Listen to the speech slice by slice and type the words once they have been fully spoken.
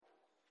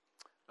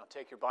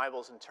Take your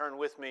Bibles and turn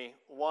with me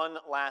one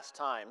last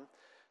time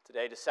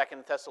today to 2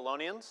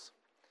 Thessalonians.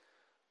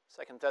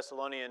 2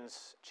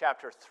 Thessalonians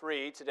chapter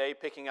 3, today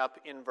picking up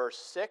in verse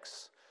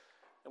 6.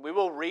 And we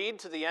will read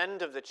to the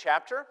end of the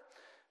chapter,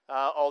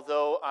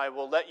 although I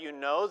will let you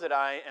know that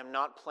I am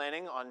not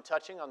planning on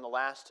touching on the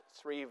last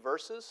three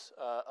verses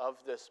of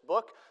this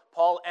book.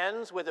 Paul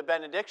ends with a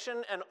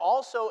benediction and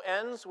also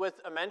ends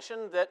with a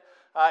mention that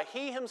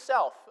he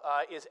himself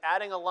is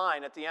adding a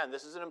line at the end.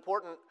 This is an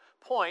important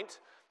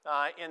point.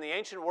 In the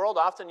ancient world,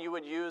 often you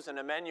would use an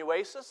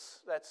amanuensis.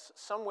 That's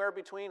somewhere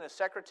between a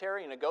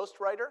secretary and a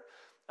ghostwriter.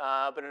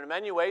 But an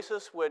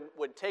amanuensis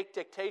would take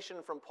dictation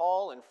from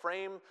Paul and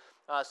frame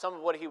some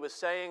of what he was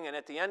saying. And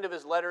at the end of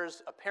his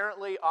letters,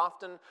 apparently,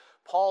 often,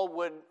 Paul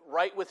would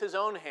write with his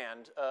own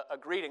hand a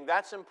greeting.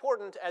 That's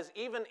important, as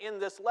even in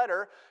this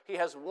letter, he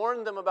has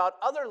warned them about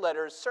other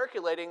letters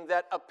circulating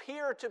that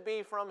appear to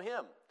be from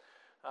him.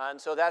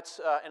 And so that's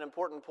an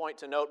important point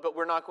to note, but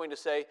we're not going to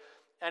say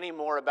any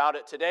more about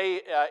it today.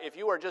 If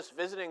you are just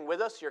visiting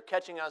with us, you're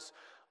catching us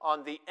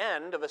on the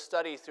end of a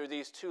study through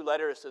these two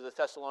letters to the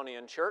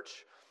Thessalonian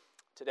church.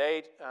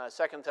 Today,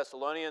 2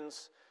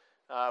 Thessalonians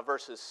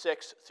verses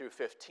 6 through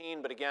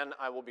 15, but again,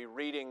 I will be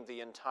reading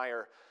the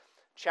entire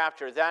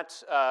chapter.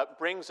 That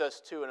brings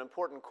us to an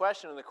important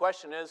question, and the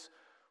question is,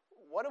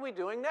 what are we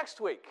doing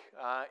next week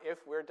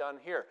if we're done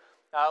here?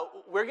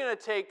 We're going to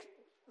take,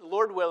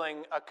 Lord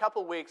willing, a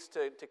couple weeks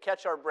to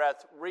catch our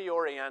breath,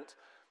 reorient,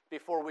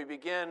 before we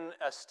begin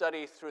a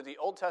study through the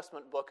Old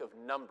Testament book of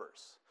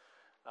Numbers.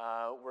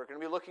 We're going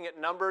to be looking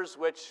at Numbers,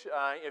 which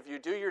if you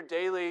do your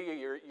daily,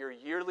 your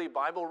yearly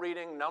Bible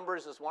reading,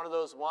 Numbers is one of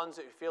those ones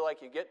that you feel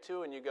like you get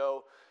to and you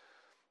go,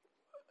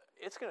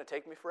 it's going to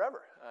take me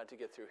forever to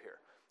get through here.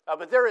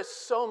 But there is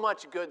so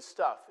much good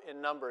stuff in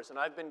Numbers, and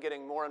I've been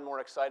getting more and more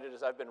excited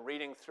as I've been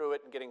reading through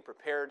it and getting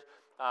prepared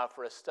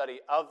for a study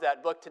of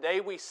that book.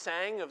 Today we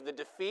sang of the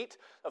defeat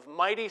of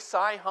mighty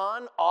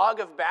Sihon, Og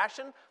of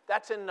Bashan.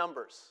 That's in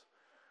Numbers.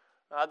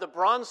 The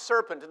bronze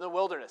serpent in the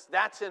wilderness.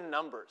 That's in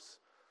Numbers.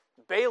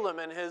 Balaam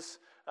and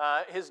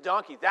his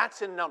donkey.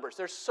 That's in Numbers.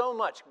 There's so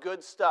much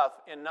good stuff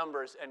in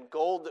Numbers and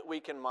gold that we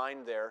can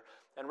mine there.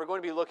 And we're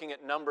going to be looking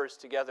at Numbers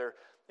together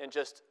in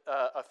just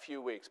a few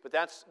weeks. But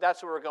that's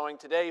where we're going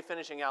today,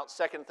 finishing out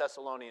 2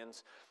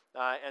 Thessalonians.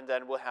 And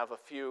then we'll have a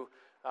few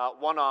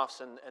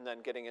one-offs and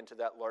then getting into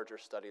that larger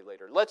study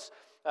later. Let's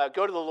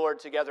go to the Lord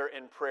together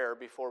in prayer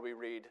before we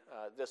read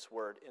this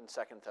word in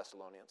 2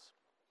 Thessalonians.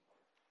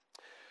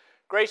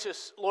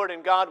 Gracious Lord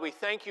and God, we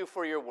thank you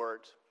for your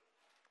word.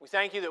 We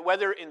thank you that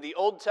whether in the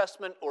Old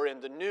Testament or in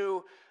the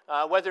New,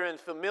 whether in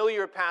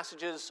familiar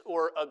passages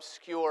or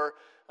obscure,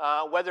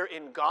 whether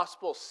in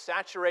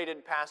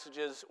gospel-saturated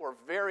passages or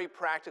very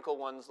practical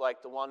ones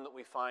like the one that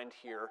we find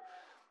here,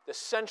 the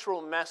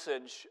central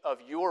message of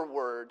your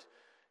word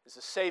is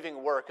the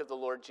saving work of the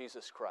Lord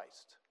Jesus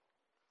Christ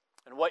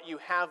and what you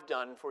have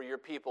done for your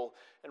people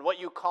and what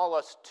you call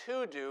us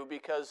to do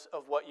because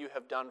of what you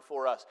have done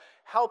for us.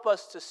 Help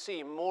us to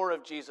see more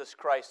of Jesus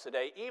Christ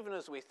today, even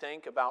as we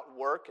think about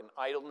work and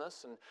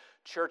idleness and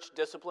church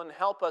discipline.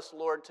 Help us,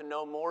 Lord, to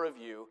know more of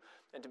you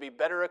and to be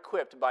better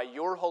equipped by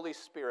your Holy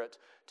Spirit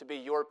to be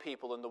your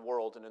people in the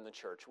world and in the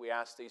church. We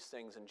ask these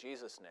things in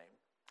Jesus' name.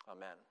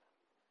 Amen.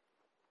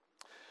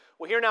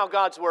 We'll hear now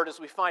God's word as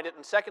we find it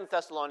in 2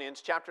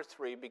 Thessalonians chapter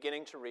 3,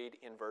 beginning to read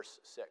in verse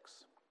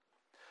 6.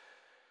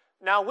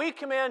 Now we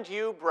command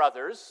you,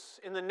 brothers,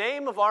 in the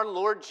name of our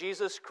Lord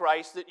Jesus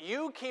Christ, that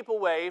you keep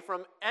away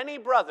from any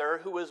brother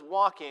who is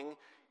walking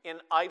in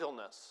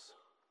idleness,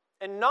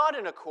 and not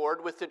in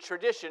accord with the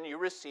tradition you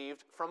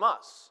received from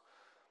us.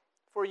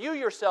 For you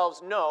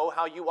yourselves know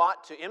how you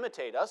ought to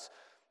imitate us,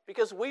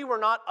 because we were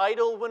not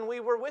idle when we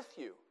were with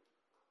you,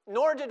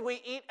 nor did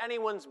we eat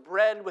anyone's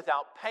bread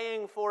without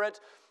paying for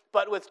it,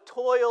 but with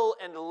toil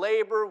and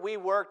labor we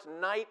worked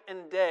night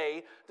and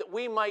day, that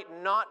we might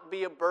not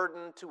be a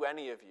burden to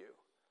any of you.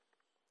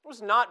 It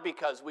was not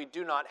because we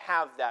do not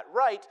have that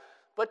right,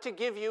 but to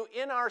give you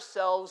in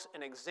ourselves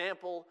an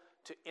example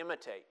to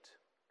imitate.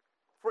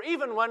 For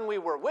even when we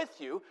were with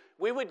you,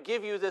 we would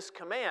give you this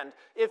command: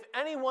 if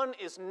anyone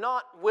is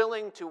not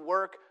willing to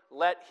work,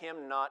 let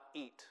him not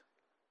eat.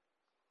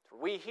 For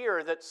we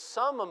hear that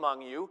some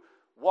among you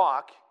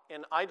walk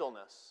in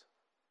idleness,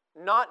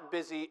 not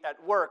busy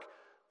at work,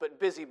 but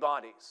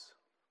busybodies.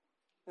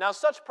 Now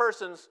such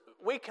persons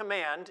we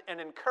command and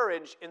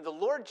encourage in the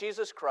Lord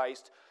Jesus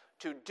Christ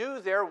to do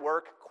their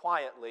work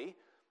quietly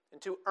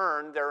and to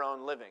earn their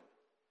own living.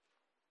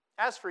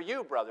 As for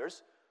you,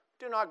 brothers,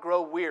 do not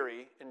grow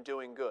weary in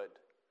doing good.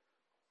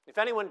 If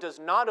anyone does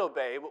not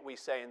obey what we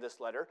say in this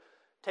letter,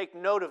 take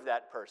note of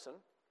that person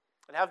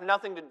and have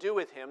nothing to do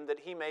with him,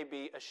 that he may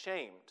be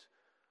ashamed.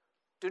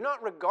 Do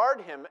not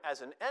regard him as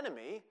an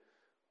enemy,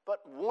 but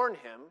warn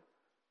him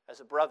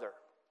as a brother.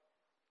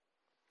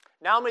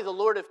 Now may the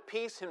Lord of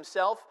peace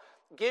himself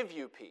give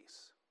you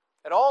peace.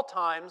 At all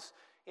times,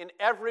 in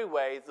every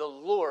way, the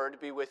Lord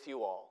be with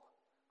you all.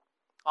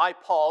 I,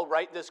 Paul,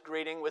 write this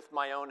greeting with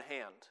my own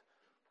hand.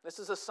 This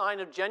is a sign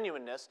of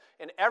genuineness.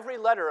 In every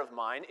letter of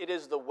mine, it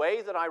is the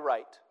way that I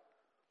write.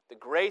 The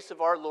grace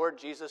of our Lord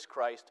Jesus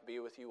Christ be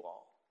with you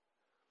all.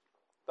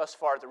 Thus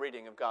far, the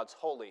reading of God's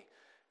holy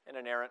and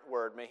inerrant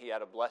word. May he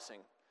add a blessing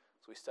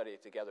as we study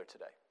it together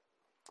today.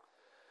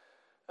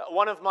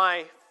 One of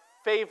my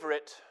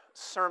favorite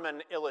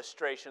sermon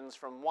illustrations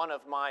from one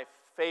of my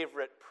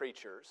favorite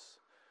preachers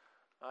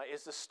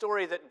is the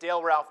story that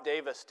Dale Ralph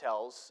Davis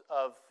tells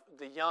of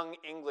the young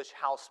English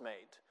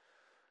housemaid,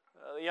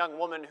 the young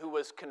woman who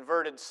was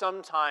converted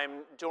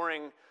sometime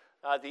during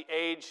the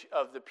age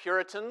of the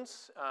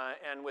Puritans,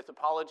 and with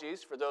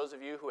apologies for those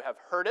of you who have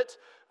heard it,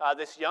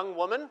 this young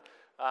woman,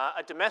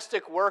 a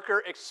domestic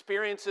worker,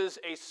 experiences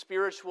a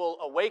spiritual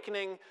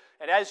awakening,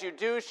 and as you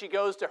do, she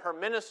goes to her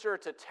minister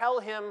to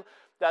tell him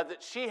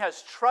that she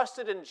has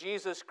trusted in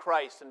Jesus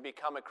Christ and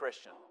become a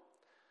Christian.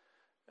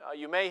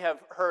 You may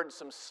have heard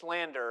some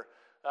slander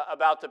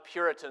about the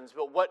Puritans,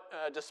 but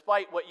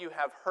despite what you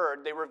have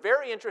heard, they were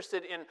very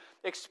interested in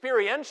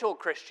experiential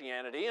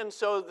Christianity, and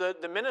so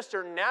the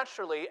minister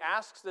naturally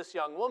asks this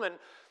young woman,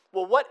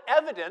 well, what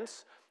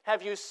evidence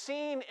have you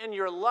seen in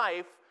your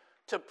life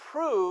to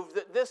prove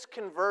that this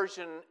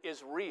conversion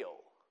is real?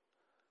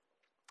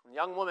 The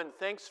young woman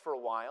thinks for a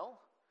while,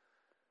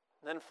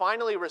 and then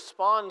finally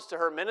responds to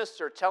her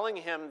minister, telling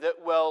him that,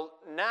 well,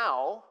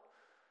 now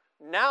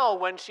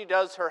when she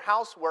does her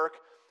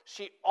housework,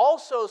 she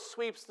also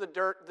sweeps the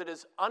dirt that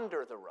is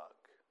under the rug.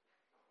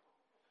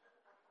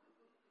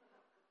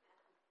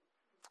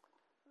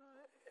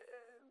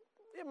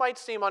 It might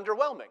seem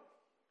underwhelming.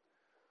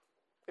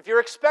 If you're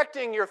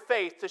expecting your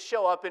faith to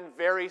show up in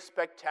very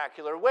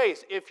spectacular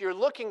ways, if you're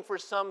looking for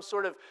some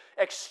sort of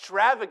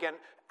extravagant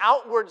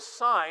outward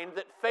sign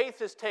that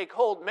faith is take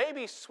hold,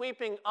 maybe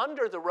sweeping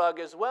under the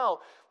rug as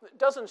well,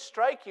 doesn't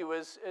strike you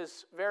as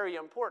very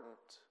important.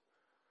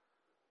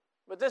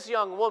 But this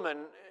young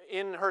woman,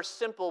 in her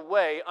simple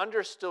way,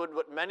 understood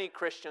what many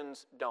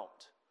Christians don't.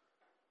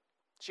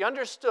 She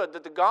understood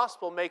that the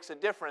gospel makes a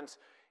difference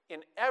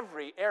in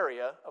every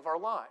area of our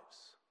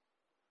lives.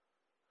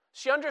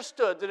 She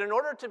understood that in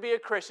order to be a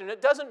Christian,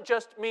 it doesn't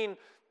just mean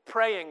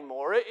praying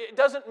more. It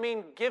doesn't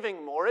mean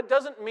giving more. It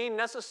doesn't mean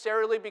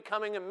necessarily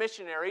becoming a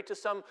missionary to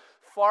some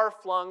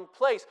far-flung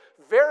place.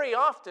 Very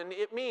often,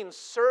 it means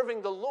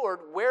serving the Lord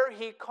where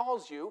he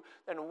calls you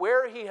and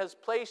where he has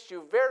placed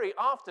you. Very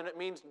often, it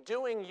means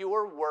doing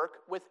your work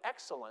with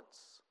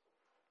excellence.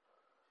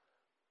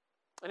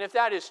 And if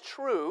that is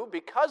true,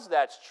 because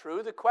that's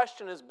true, the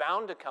question is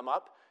bound to come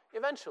up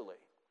eventually.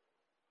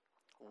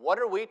 What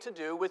are we to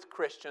do with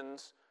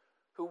Christians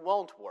who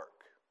won't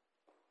work?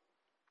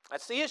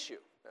 That's the issue.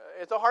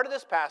 At the heart of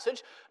this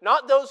passage,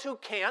 not those who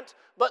can't,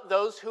 but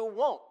those who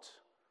won't.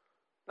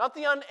 Not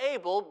the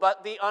unable,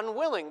 but the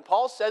unwilling.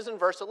 Paul says in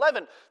verse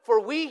 11, "For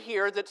we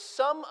hear that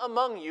some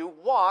among you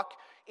walk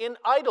in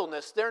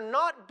idleness. They're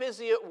not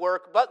busy at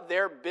work, but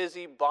they're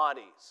busy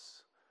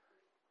bodies."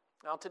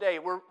 Now today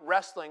we're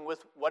wrestling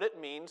with what it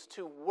means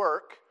to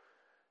work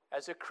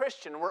as a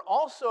Christian. We're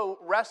also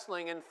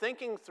wrestling and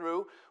thinking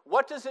through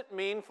what does it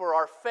mean for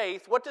our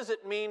faith, what does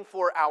it mean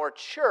for our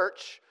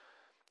church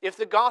if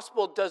the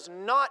gospel does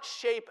not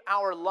shape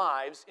our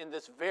lives in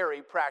this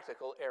very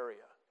practical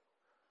area.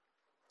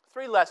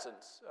 3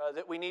 lessons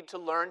that we need to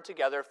learn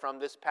together from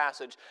this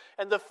passage.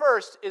 And the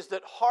first is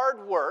that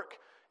hard work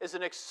is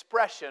an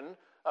expression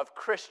of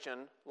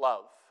Christian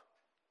love.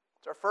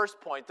 It's our first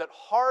point, that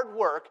hard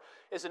work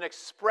is an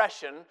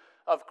expression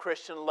of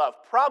Christian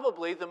love.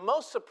 Probably the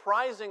most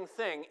surprising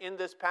thing in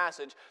this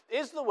passage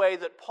is the way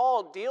that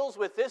Paul deals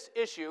with this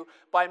issue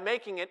by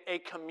making it a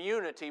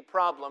community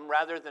problem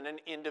rather than an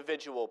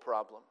individual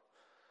problem.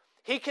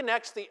 He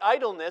connects the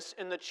idleness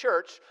in the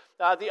church,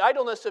 the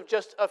idleness of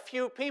just a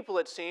few people,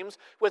 it seems,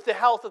 with the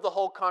health of the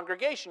whole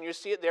congregation. You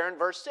see it there in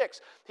verse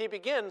 6. He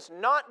begins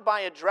not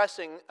by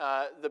addressing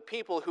the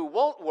people who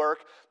won't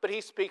work, but he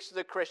speaks to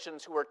the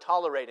Christians who are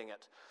tolerating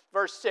it.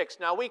 Verse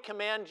 6, "Now we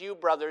command you,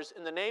 brothers,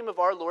 in the name of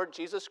our Lord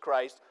Jesus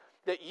Christ,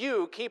 that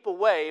you keep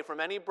away from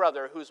any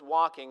brother who's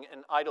walking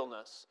in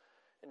idleness,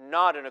 and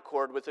not in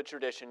accord with the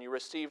tradition you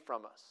received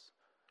from us."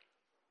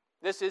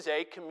 This is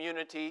a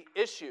community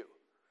issue.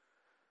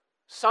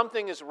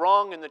 Something is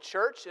wrong in the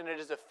church, and it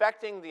is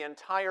affecting the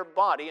entire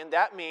body, and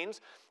that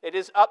means it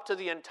is up to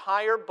the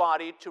entire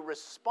body to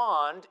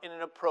respond in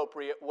an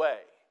appropriate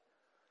way.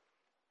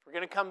 We're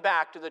going to come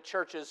back to the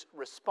church's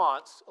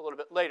response a little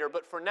bit later,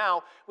 but for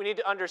now, we need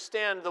to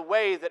understand the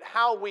way that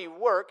how we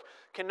work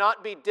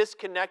cannot be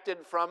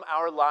disconnected from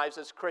our lives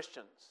as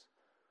Christians.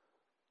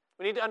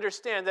 We need to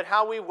understand that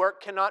how we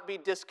work cannot be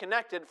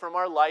disconnected from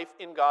our life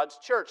in God's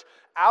church.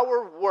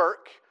 Our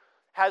work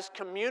has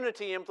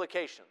community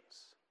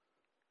implications.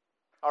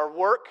 Our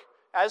work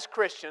as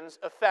Christians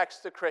affects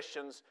the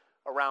Christians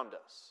around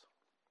us.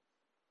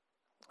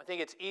 I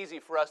think it's easy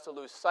for us to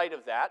lose sight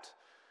of that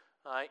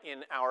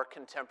in our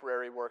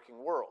contemporary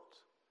working world.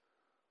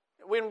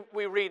 When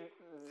we read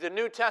the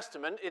New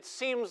Testament, it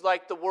seems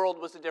like the world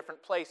was a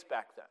different place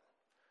back then.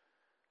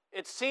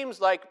 It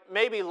seems like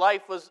maybe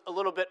life was a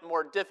little bit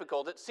more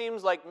difficult. It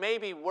seems like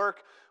maybe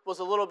work was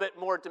a little bit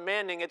more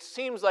demanding. It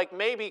seems like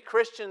maybe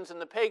Christians in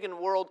the pagan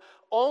world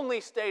only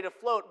stayed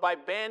afloat by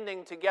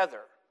banding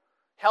together.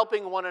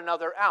 helping one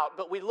another out.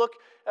 But we look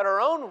at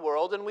our own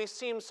world and we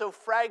seem so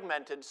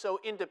fragmented, so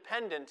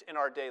independent in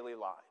our daily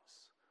lives.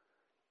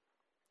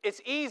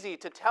 It's easy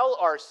to tell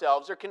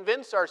ourselves or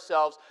convince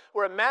ourselves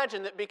or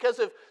imagine that because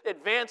of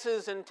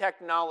advances in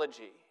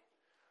technology,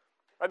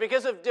 or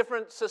because of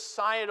different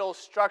societal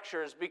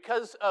structures,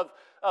 because of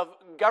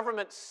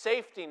government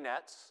safety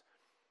nets,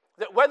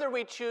 that whether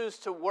we choose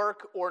to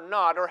work or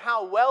not, or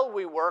how well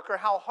we work or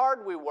how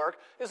hard we work,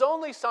 is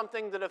only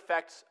something that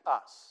affects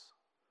us.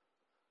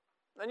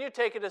 Then you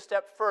take it a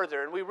step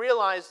further, and we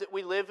realize that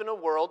we live in a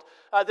world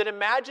that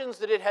imagines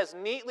that it has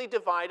neatly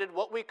divided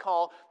what we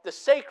call the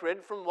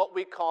sacred from what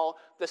we call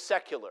the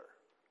secular.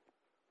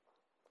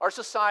 Our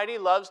society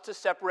loves to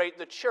separate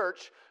the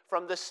church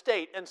from the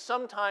state, and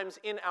sometimes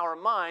in our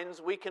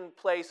minds we can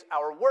place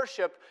our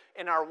worship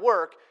and our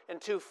work in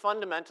two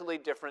fundamentally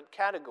different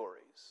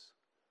categories.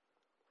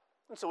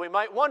 And so we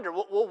might wonder,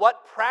 well,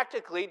 what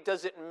practically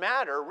does it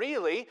matter,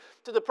 really,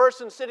 to the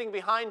person sitting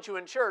behind you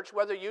in church,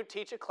 whether you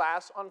teach a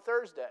class on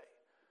Thursday,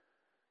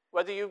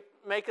 whether you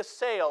make a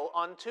sale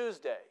on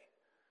Tuesday,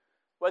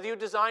 whether you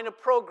design a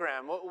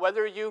program,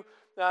 whether you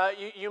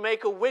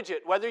make a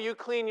widget, whether you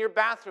clean your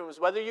bathrooms,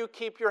 whether you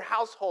keep your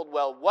household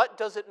well? What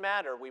does it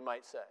matter, we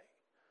might say?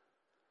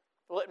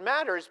 Well, it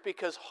matters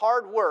because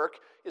hard work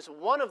is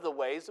one of the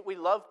ways that we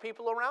love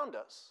people around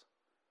us.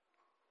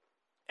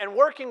 And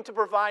working to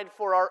provide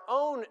for our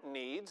own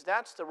needs,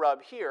 that's the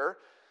rub here,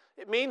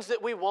 it means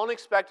that we won't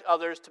expect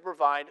others to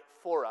provide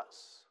for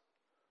us.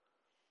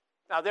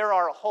 Now, there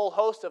are a whole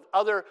host of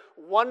other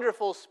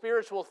wonderful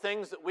spiritual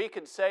things that we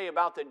could say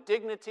about the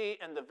dignity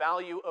and the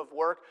value of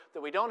work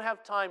that we don't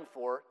have time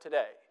for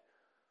today.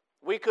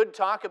 We could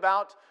talk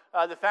about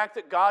the fact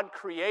that God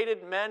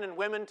created men and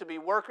women to be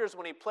workers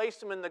when He placed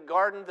them in the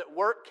garden, that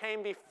work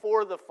came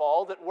before the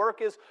fall, that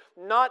work is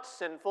not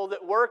sinful,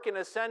 that work in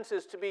a sense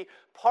is to be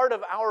part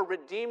of our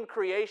redeemed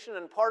creation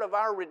and part of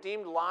our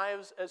redeemed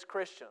lives as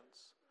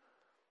Christians.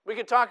 We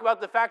could talk about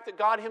the fact that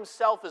God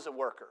Himself is a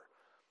worker.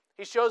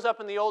 He shows up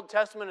in the Old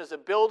Testament as a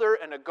builder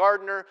and a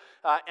gardener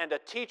and a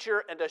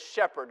teacher and a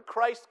shepherd.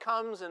 Christ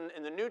comes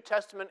in the New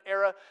Testament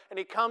era, and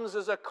He comes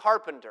as a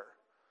carpenter.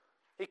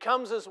 He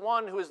comes as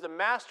one who is the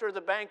master of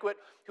the banquet,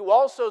 who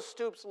also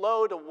stoops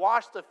low to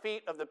wash the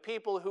feet of the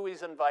people who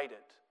He's invited.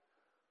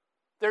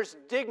 There's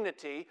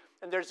dignity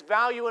and there's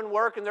value in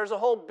work, and there's a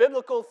whole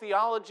biblical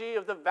theology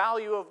of the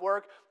value of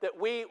work that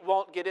we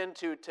won't get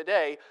into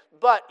today.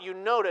 But you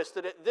notice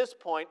that at this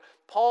point,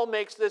 Paul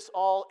makes this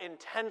all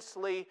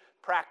intensely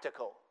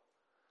practical.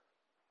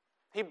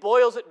 He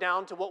boils it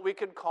down to what we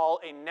could call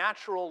a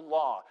natural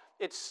law.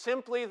 It's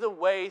simply the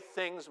way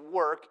things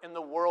work in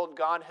the world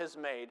God has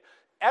made.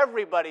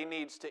 Everybody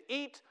needs to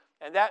eat,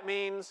 and that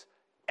means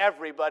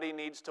everybody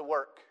needs to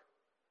work.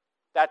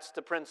 That's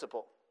the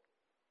principle.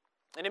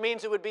 And it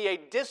means it would be a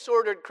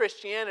disordered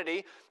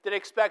Christianity that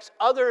expects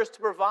others to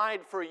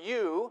provide for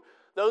you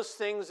those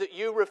things that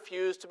you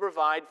refuse to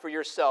provide for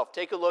yourself.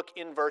 Take a look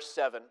in verse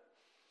 7.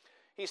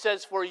 He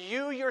says, "For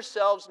you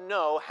yourselves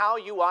know how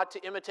you ought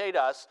to imitate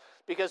us,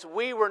 because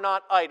we were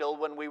not idle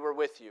when we were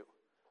with you.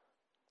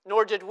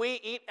 Nor did we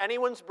eat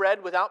anyone's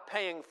bread without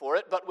paying for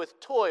it, but with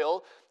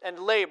toil and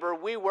labor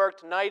we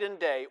worked night and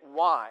day."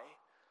 Why?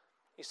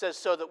 He says,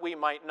 so that we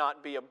might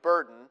not be a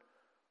burden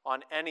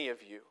on any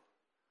of you.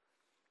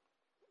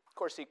 Of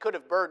course, he could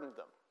have burdened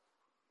them.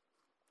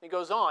 He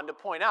goes on to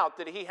point out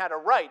that he had a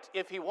right,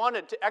 if he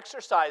wanted to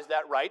exercise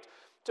that right,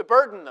 to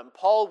burden them.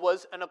 Paul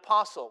was an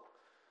apostle.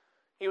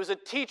 He was a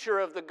teacher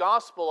of the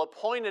gospel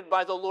appointed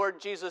by the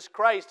Lord Jesus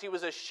Christ. He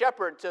was a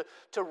shepherd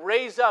to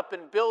raise up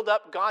and build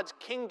up God's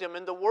kingdom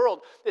in the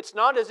world. It's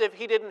not as if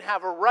he didn't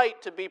have a right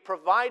to be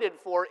provided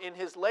for in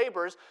his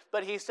labors,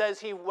 but he says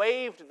he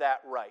waived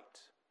that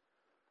right.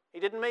 He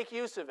didn't make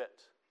use of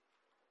it.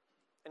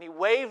 And he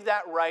waived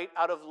that right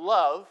out of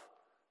love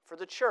for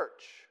the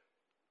church.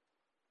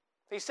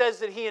 He says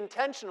that he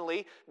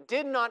intentionally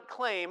did not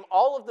claim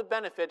all of the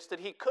benefits that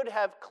he could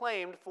have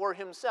claimed for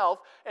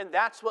himself, and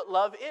that's what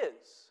love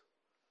is.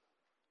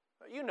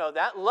 You know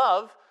that.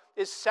 Love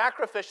is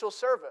sacrificial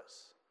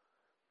service.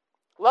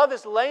 Love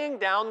is laying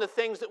down the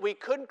things that we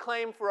couldn't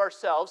claim for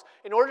ourselves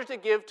in order to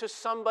give to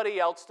somebody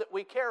else that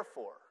we care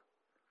for.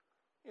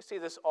 You see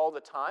this all the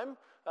time.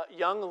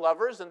 Young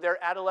lovers and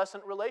their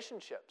adolescent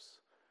relationships.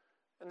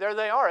 And there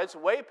they are. It's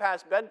way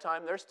past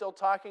bedtime. They're still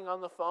talking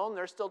on the phone.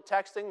 They're still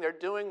texting. They're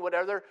doing what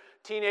other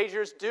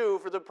teenagers do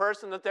for the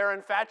person that they're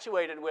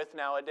infatuated with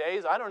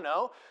nowadays. I don't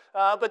know.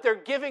 But they're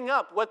giving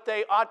up what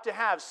they ought to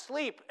have.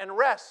 Sleep and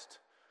rest.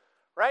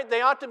 Right?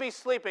 They ought to be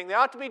sleeping. They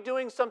ought to be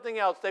doing something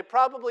else. They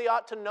probably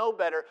ought to know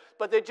better.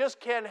 But they just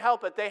can't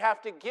help it. They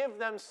have to give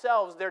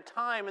themselves their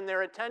time and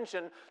their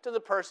attention to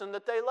the person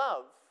that they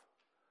love.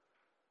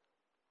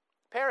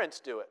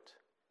 Parents do it.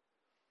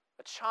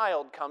 A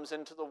child comes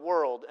into the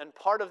world, and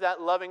part of that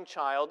loving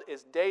child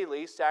is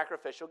daily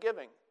sacrificial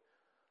giving.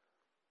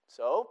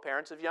 So,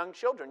 parents of young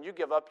children, you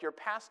give up your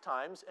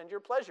pastimes and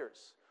your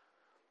pleasures.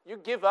 You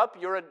give up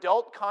your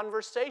adult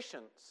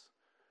conversations,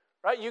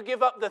 right? You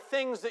give up the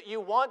things that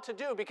you want to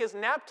do because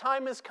nap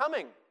time is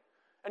coming.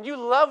 And you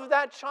love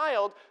that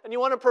child, and you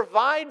want to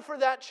provide for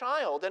that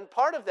child. And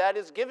part of that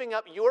is giving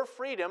up your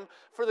freedom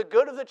for the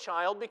good of the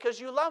child because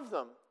you love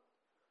them.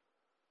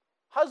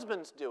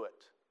 Husbands do it.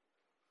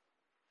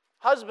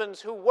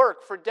 Husbands who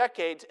work for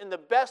decades in the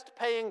best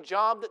paying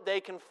job that they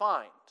can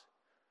find.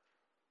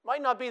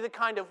 Might not be the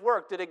kind of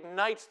work that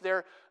ignites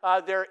their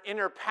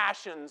inner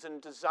passions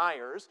and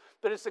desires,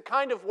 but it's the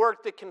kind of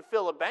work that can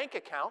fill a bank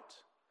account,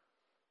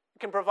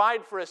 can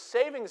provide for a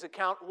savings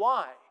account.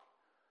 Why?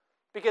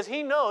 Because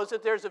he knows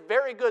that there's a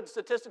very good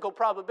statistical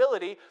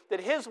probability that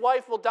his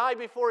wife will die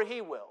before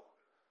he will.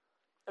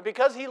 And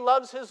because he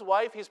loves his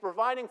wife, he's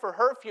providing for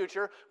her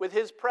future with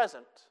his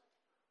present.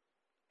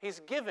 He's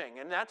giving,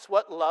 and that's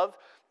what love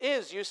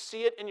is. You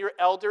see it in your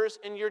elders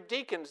and your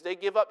deacons. They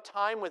give up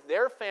time with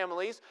their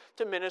families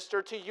to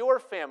minister to your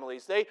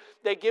families.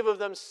 They give of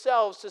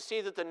themselves to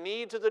see that the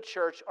needs of the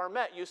church are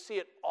met. You see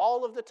it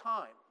all of the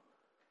time.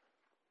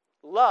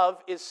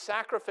 Love is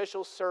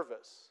sacrificial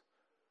service.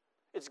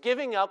 It's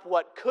giving up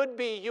what could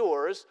be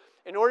yours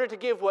in order to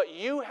give what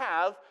you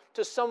have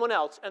to someone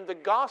else. And the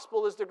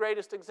gospel is the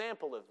greatest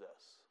example of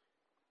this.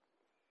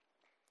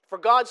 For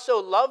God so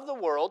loved the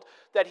world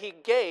that he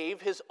gave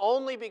his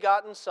only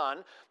begotten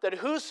Son, that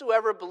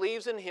whosoever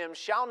believes in him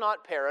shall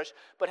not perish,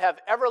 but have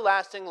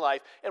everlasting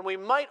life. And we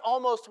might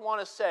almost want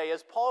to say,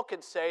 as Paul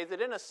could say,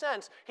 that in a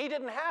sense, he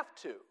didn't have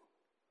to.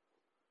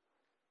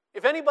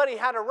 If anybody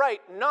had a right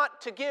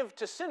not to give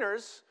to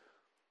sinners,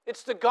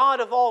 it's the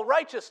God of all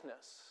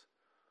righteousness.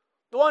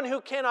 The one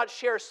who cannot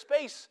share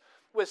space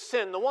with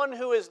sin, the one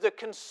who is the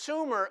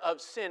consumer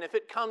of sin if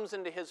it comes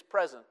into his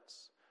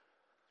presence.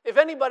 If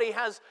anybody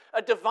has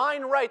a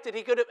divine right that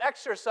he could have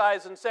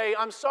exercised and say,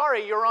 I'm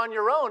sorry, you're on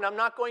your own, I'm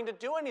not going to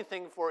do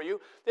anything for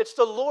you, it's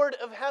the Lord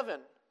of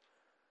heaven.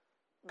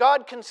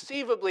 God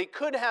conceivably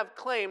could have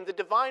claimed the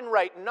divine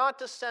right not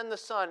to send the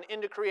Son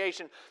into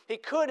creation. He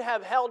could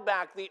have held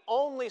back the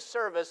only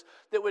service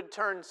that would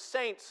turn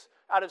saints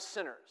out of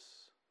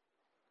sinners.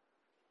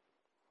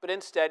 But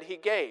instead, he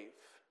gave.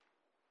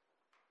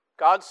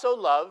 God so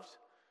loved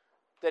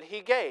that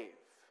he gave.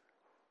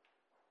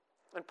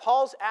 And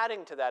Paul's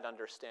adding to that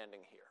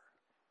understanding here.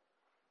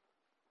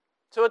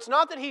 So it's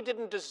not that he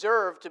didn't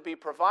deserve to be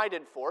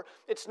provided for.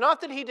 It's not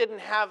that he didn't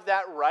have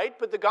that right,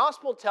 but the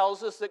gospel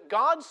tells us that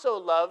God so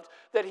loved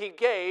that he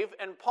gave,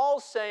 and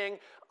Paul's saying,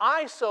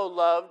 I so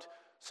loved,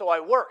 so I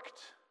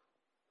worked.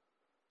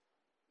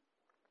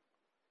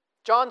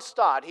 John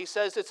Stott, he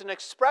says, it's an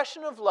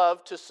expression of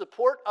love to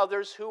support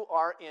others who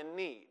are in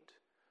need.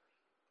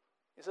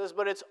 He says,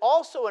 but it's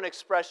also an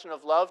expression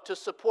of love to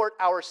support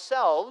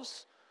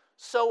ourselves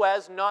so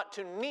as not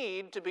to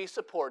need to be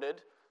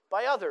supported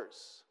by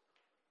others.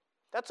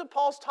 That's what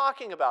Paul's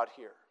talking about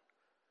here.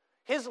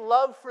 His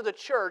love for the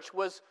church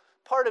was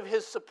part of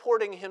his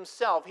supporting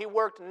himself. He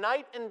worked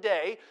night and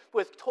day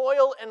with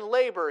toil and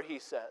labor, he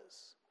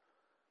says.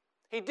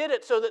 He did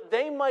it so that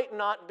they might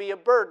not be a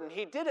burden.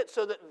 He did it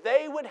so that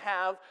they would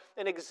have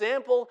an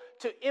example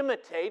to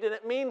imitate, and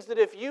it means that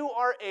if you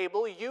are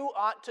able, you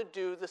ought to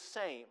do the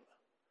same.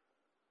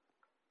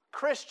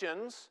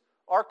 Christians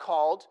are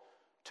called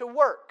to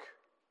work.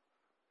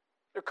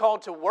 They're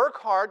called to work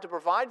hard to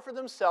provide for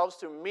themselves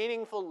through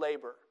meaningful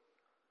labor.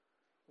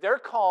 They're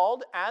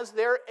called, as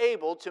they're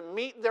able, to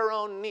meet their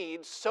own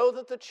needs so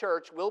that the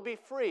church will be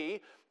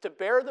free to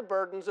bear the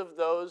burdens of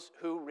those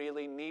who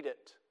really need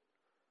it.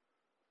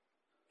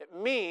 It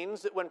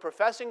means that when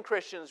professing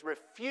Christians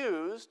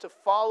refuse to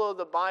follow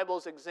the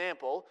Bible's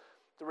example,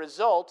 the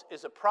result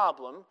is a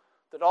problem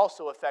that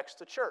also affects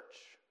the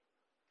church.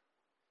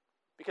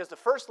 Because the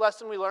first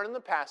lesson we learn in the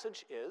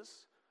passage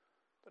is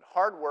that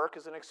hard work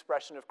is an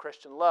expression of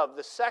Christian love.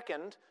 The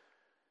second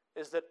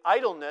is that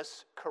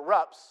idleness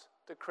corrupts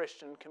the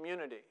Christian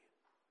community.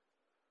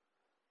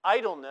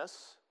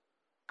 Idleness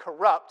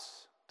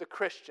corrupts the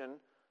Christian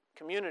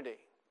community.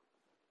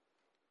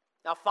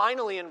 Now,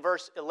 finally, in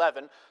verse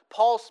 11,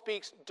 Paul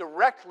speaks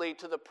directly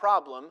to the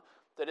problem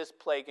that is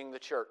plaguing the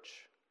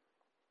church.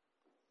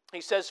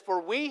 He says,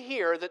 "For we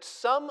hear that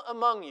some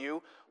among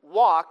you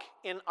walk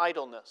in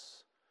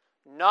idleness,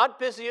 not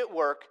busy at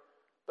work,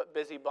 but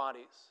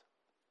busybodies."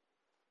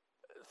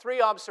 3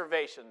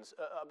 observations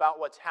about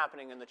what's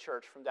happening in the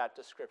church from that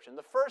description.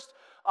 The first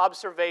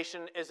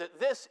observation is that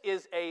this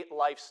is a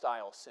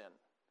lifestyle sin.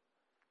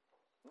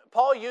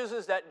 Paul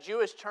uses that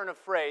Jewish turn of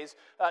phrase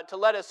to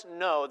let us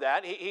know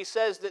that. He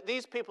says that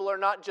these people are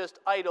not just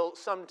idle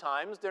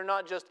sometimes. They're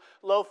not just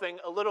loafing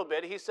a little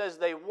bit. He says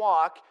they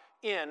walk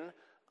in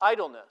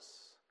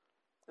idleness.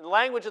 In the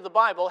language of the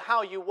Bible,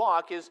 how you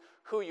walk is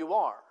who you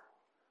are.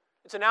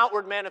 It's an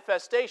outward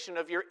manifestation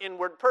of your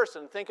inward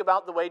person. Think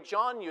about the way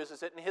John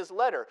uses it in his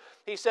letter.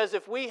 He says,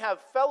 if we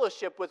have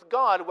fellowship with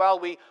God while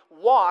we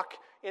walk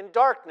in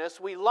darkness,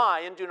 we lie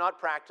and do not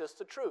practice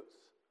the truth.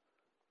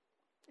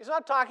 He's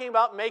not talking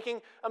about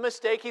making a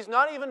mistake. He's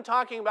not even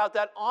talking about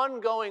that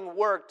ongoing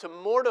work to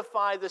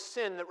mortify the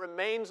sin that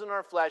remains in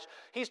our flesh.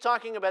 He's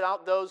talking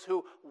about those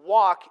who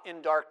walk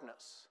in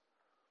darkness,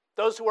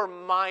 those who are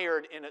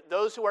mired in it,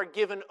 those who are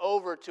given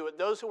over to it,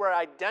 those who are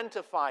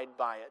identified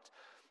by it.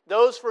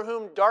 those for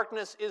whom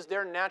darkness is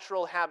their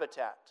natural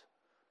habitat.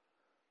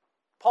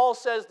 Paul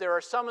says there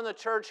are some in the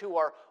church who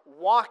are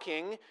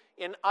walking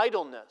in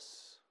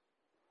idleness.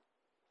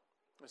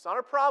 It's not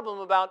a problem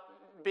about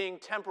being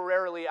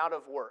temporarily out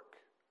of work,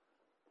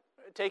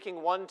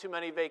 taking one too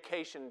many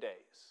vacation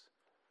days,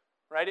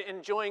 right?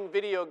 Enjoying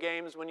video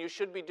games when you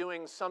should be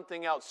doing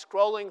something else,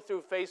 scrolling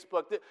through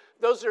Facebook.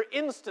 Those are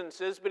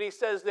instances, but he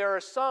says there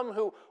are some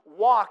who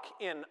walk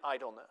in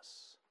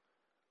idleness.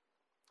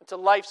 It's a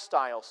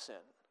lifestyle sin.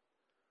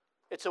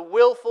 It's a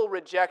willful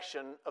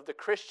rejection of the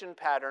Christian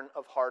pattern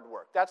of hard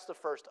work. That's the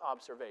first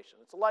observation.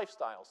 It's a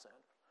lifestyle sin.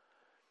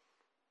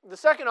 The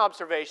second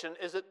observation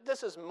is that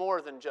this is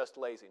more than just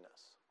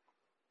laziness.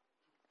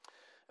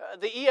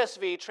 The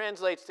ESV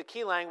translates the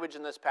key language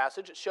in this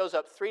passage. It shows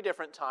up 3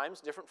 different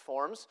times, different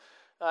forms.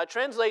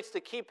 Translates the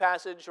key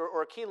passage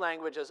or key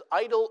language as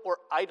idle or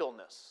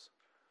idleness.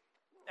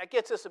 That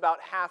gets us about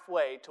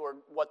halfway toward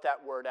what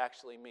that word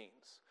actually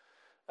means.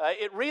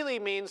 It really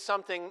means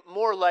something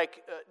more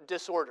like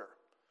disorder,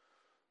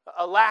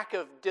 a lack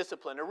of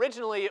discipline.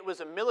 Originally, it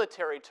was a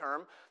military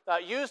term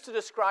used to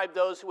describe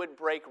those who would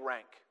break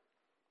rank,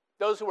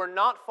 those who are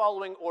not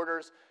following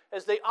orders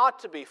as they ought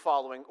to be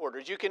following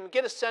orders. You can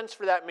get a sense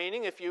for that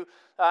meaning if you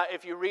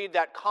read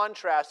that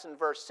contrast in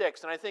verse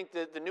 6, and I think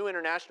the New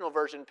International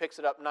Version picks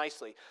it up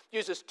nicely. It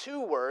uses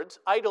 2 words,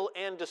 idle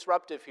and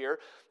disruptive here.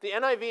 The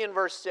NIV in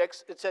verse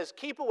 6, it says,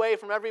 "Keep away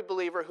from every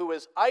believer who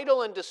is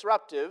idle and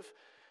disruptive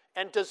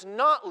and does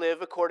not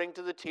live according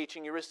to the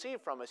teaching you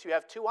receive from us." You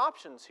have 2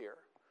 options here.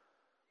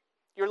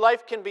 Your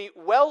life can be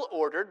well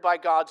ordered by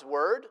God's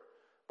word,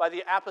 by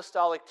the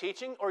apostolic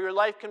teaching, or your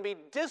life can be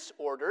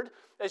disordered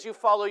as you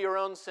follow your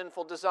own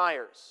sinful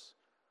desires.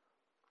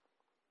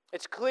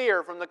 It's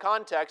clear from the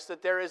context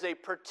that there is a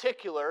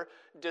particular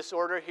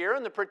disorder here,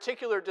 and the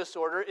particular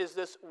disorder is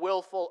this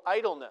willful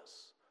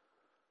idleness.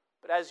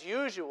 But as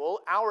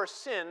usual, our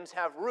sins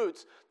have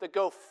roots that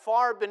go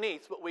far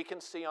beneath what we can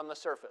see on the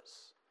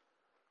surface.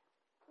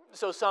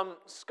 So some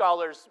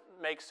scholars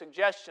make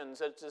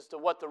suggestions as to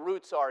what the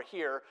roots are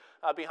here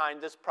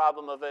behind this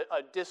problem of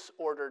a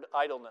disordered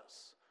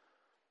idleness.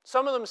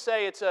 Some of them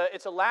say it's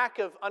a lack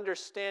of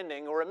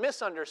understanding or a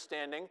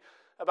misunderstanding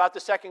about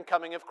the second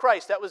coming of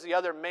Christ. That was the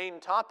other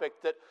main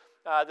topic that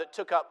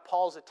took up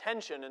Paul's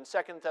attention in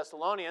 2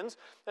 Thessalonians.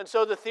 And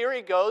so the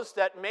theory goes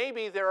that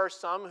maybe there are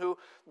some who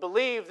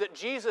believe that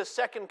Jesus'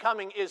 second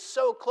coming is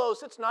so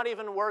close it's not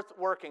even worth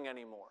working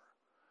anymore.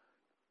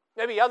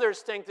 Maybe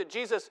others think that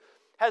Jesus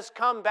has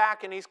come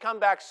back, and he's come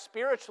back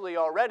spiritually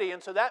already,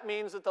 and so that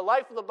means that the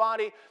life of the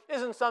body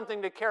isn't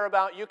something to care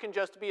about. You can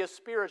just be a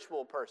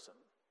spiritual person.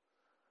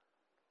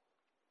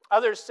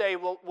 Others say,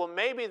 well,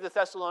 maybe the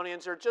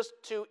Thessalonians are just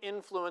too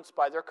influenced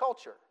by their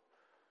culture.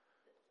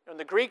 In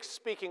the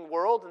Greek-speaking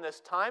world in this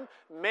time,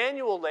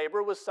 manual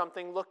labor was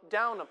something looked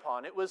down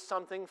upon. It was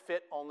something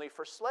fit only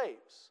for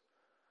slaves.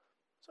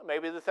 So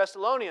maybe the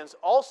Thessalonians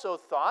also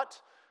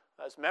thought,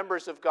 as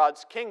members of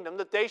God's kingdom,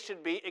 that they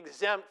should be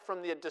exempt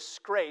from the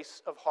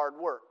disgrace of hard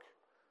work.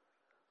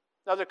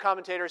 Another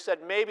commentator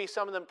said maybe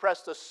some of them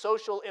pressed the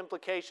social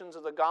implications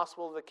of the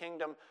gospel of the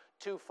kingdom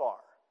too far.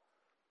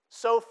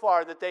 So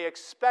far that they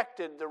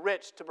expected the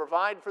rich to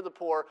provide for the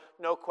poor,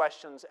 no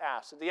questions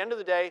asked. At the end of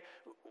the day,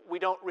 we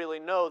don't really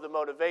know the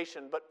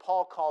motivation, but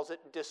Paul calls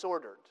it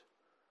disordered.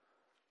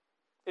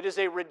 It is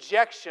a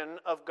rejection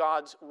of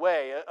God's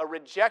way, a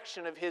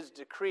rejection of his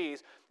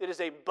decrees. It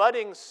is a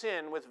budding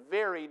sin with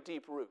very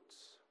deep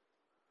roots.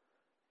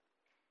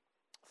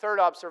 Third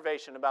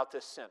observation about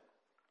this sin,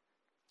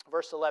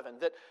 verse 11,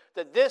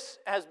 that this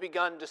has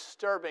begun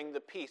disturbing the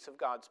peace of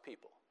God's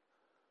people.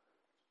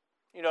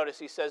 You notice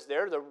he says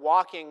there, they're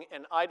walking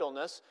in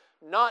idleness,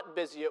 not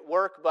busy at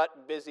work,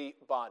 but busy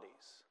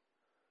bodies.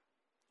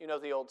 You know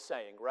the old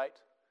saying, right?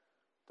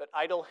 That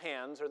idle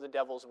hands are the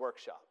devil's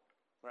workshop.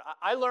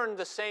 I learned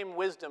the same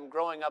wisdom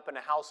growing up in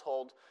a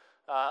household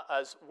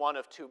as one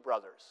of 2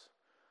 brothers.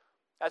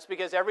 That's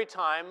because every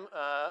time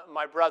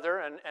my brother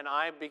and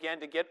I began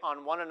to get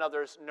on one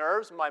another's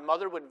nerves, my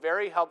mother would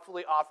very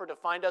helpfully offer to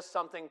find us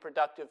something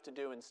productive to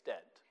do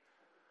instead.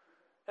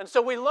 And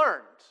so we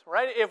learned,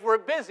 right? If we're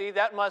busy,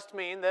 that must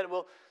mean that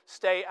we'll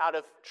stay out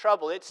of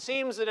trouble. It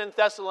seems that in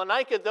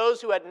Thessalonica,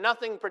 those who had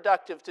nothing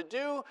productive to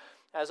do,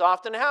 as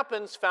often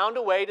happens, found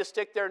a way to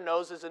stick their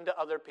noses into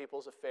other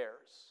people's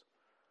affairs.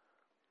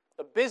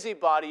 A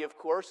busybody, of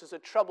course, is a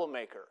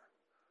troublemaker.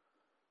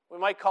 We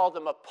might call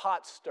them a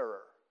pot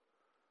stirrer.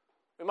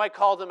 We might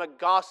call them a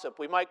gossip.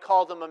 We might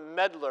call them a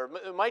meddler.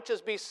 It might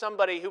just be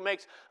somebody who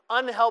makes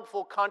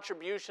unhelpful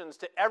contributions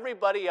to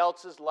everybody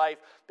else's life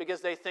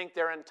because they think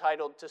they're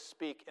entitled to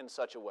speak in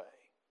such a way.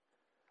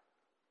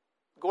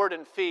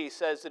 Gordon Fee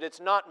says that it's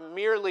not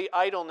merely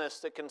idleness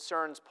that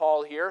concerns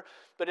Paul here,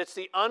 but it's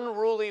the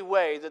unruly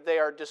way that they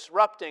are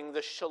disrupting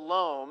the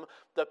shalom,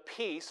 the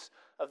peace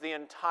of the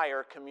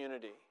entire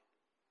community.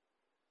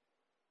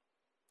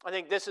 I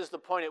think this is the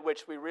point at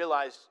which we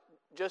realize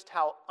just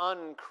how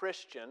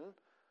un-Christian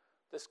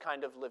this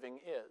kind of living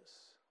is.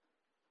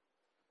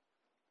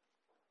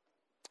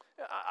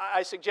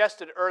 I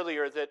suggested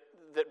earlier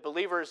that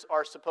believers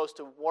are supposed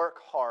to work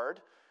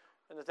hard,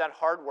 and that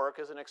hard work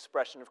is an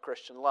expression of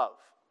Christian love.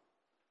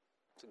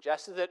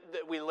 Suggested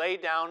that we lay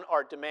down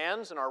our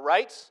demands and our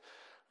rights.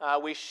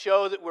 We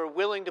show that we're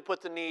willing to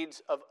put the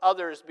needs of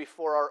others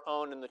before our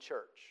own in the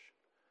church.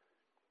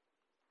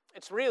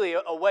 It's really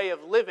a way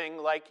of living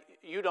like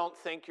you don't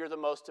think you're the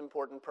most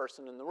important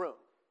person in the room.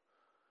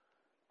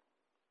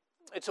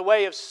 It's a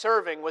way of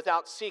serving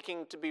without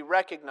seeking to be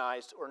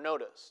recognized or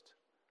noticed.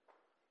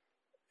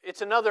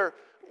 It's another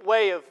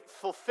way of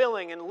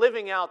fulfilling and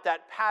living out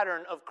that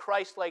pattern of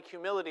Christ-like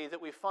humility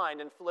that we find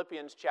in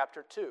Philippians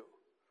chapter 2.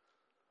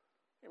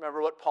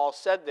 Remember what Paul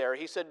said there.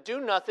 He said, "Do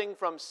nothing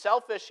from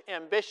selfish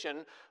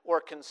ambition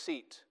or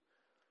conceit,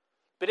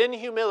 but in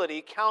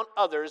humility count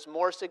others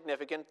more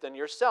significant than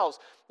yourselves.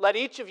 Let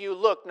each of you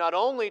look not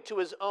only to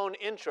his own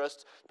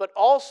interests, but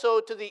also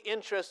to the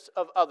interests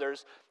of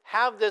others.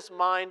 Have this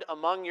mind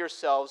among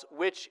yourselves,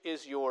 which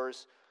is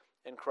yours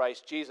in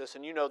Christ Jesus."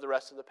 And you know the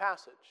rest of the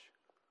passage.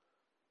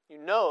 You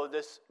know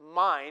this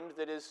mind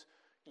that is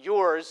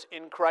yours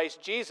in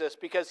Christ Jesus,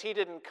 because he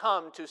didn't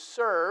come to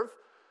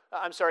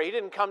he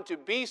didn't come to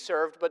be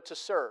served, but to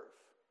serve.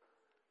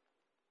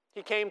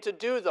 He came to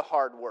do the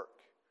hard work.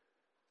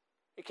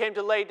 He came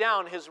to lay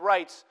down his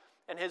rights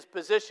and his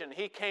position.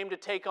 He came to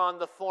take on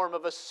the form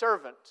of a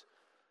servant,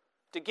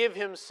 to give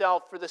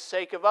himself for the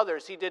sake of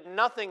others. He did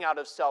nothing out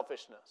of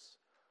selfishness,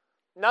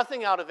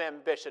 nothing out of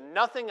ambition,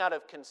 nothing out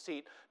of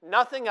conceit,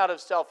 nothing out of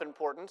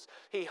self-importance.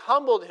 He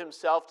humbled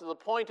himself to the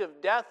point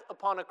of death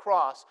upon a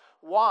cross.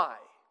 Why?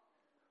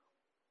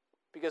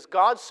 Because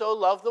God so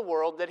loved the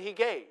world that he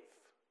gave.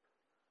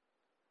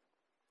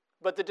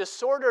 But the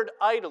disordered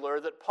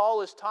idler that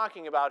Paul is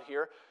talking about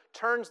here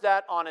turns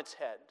that on its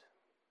head.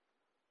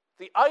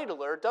 The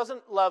idler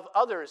doesn't love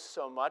others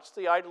so much,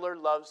 the idler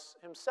loves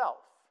himself.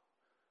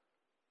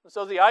 And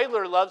so the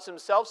idler loves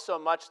himself so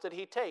much that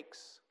he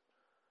takes.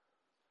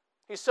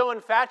 He's so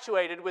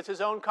infatuated with his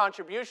own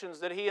contributions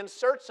that he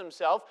inserts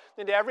himself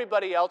into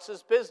everybody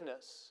else's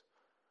business.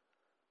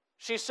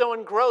 She's so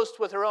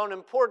engrossed with her own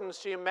importance,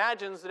 she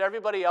imagines that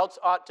everybody else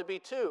ought to be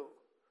too.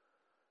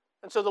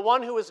 And so the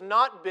one who is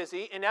not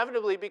busy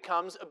inevitably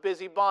becomes a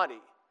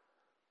busybody.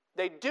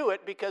 They do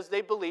it because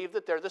they believe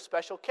that they're the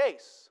special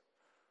case.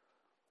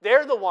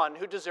 They're the one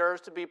who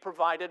deserves to be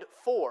provided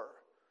for.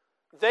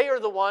 They are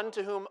the one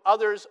to whom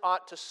others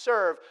ought to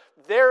serve.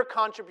 Their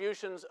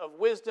contributions of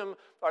wisdom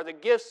are the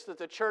gifts that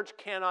the church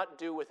cannot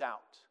do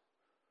without.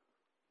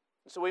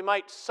 So we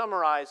might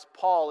summarize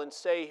Paul and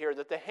say here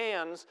that the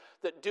hands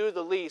that do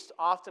the least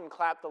often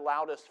clap the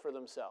loudest for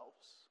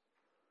themselves.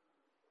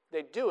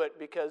 They do it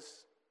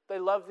because they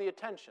love the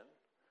attention,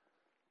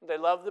 they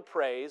love the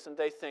praise, and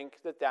they think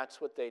that that's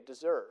what they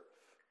deserve.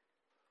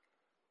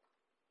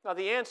 Now,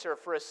 the answer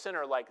for a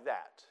sinner like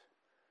that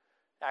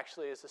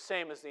actually is the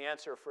same as the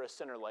answer for a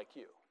sinner like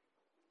you.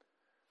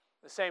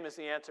 The same as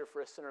the answer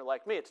for a sinner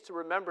like me. It's to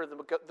remember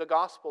the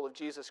gospel of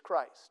Jesus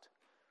Christ.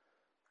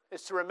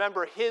 It's to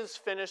remember his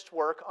finished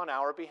work on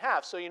our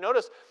behalf. So you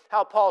notice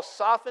how Paul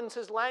softens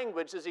his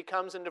language as he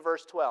comes into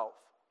verse 12.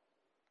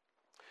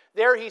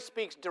 There he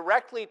speaks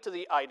directly to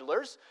the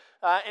idlers,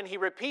 and he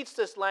repeats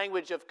this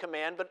language of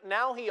command, but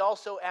now he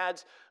also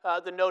adds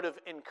the note of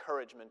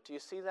encouragement. Do you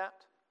see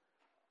that?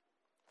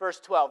 Verse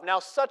 12, "Now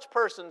such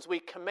persons we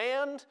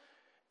command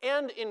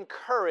and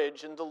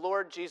encourage in the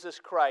Lord Jesus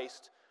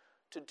Christ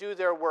to do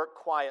their work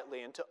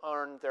quietly and to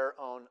earn their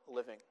own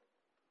living."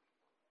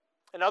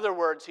 In other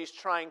words, he's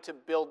trying to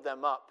build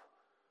them up,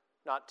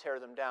 not tear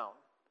them down.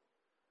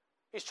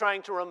 He's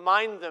trying to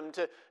remind them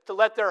to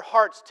let their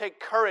hearts take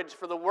courage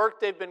for the work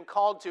they've been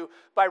called to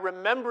by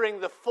remembering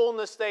the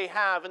fullness they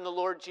have in the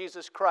Lord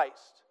Jesus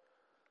Christ.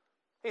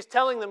 He's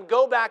telling them,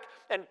 go back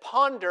and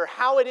ponder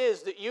how it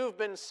is that you've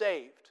been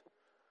saved.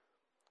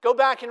 Go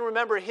back and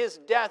remember his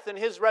death and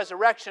his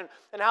resurrection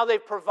and how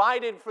they've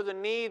provided for the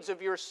needs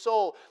of your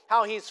soul,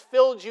 how he's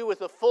filled you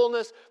with a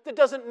fullness that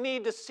doesn't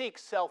need to seek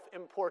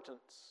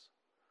self-importance.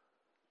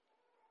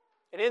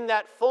 And in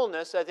that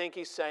fullness, I think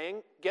he's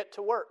saying, get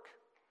to work.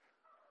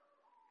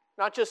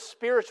 Not just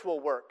spiritual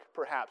work,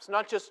 perhaps.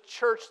 Not just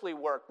churchly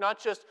work. Not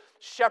just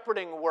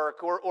shepherding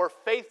work or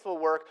faithful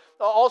work.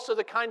 Also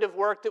the kind of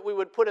work that we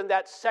would put in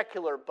that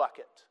secular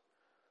bucket.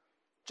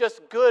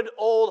 Just good,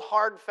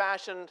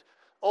 old-fashioned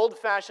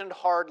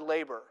hard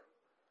labor.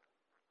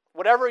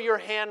 Whatever your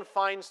hand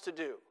finds to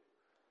do.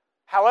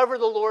 However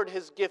the Lord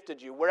has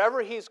gifted you.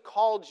 Wherever he's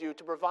called you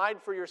to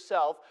provide for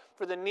yourself,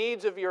 for the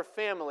needs of your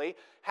family,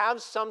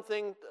 have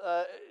something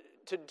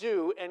to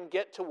do and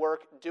get to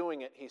work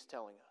doing it, he's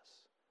telling us.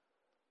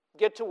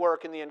 Get to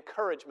work in the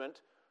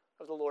encouragement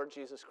of the Lord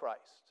Jesus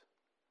Christ.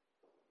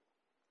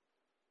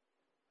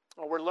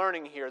 Well, we're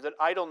learning here that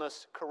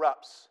idleness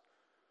corrupts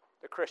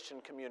the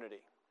Christian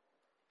community.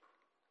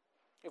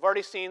 You've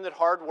already seen that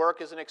hard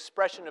work is an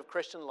expression of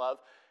Christian love,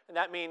 and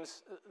that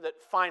means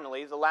that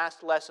finally, the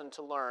last lesson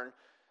to learn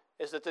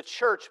is that the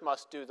church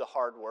must do the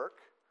hard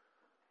work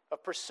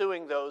of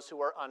pursuing those who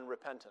are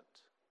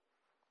unrepentant.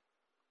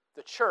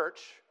 The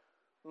church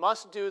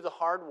must do the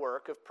hard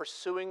work of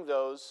pursuing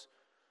those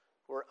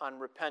who are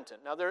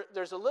unrepentant. Now,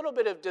 there's a little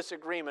bit of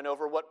disagreement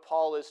over what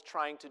Paul is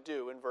trying to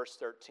do in verse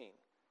 13.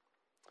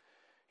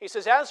 He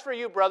says, "As for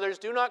you, brothers,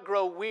 do not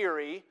grow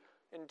weary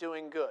in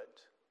doing good."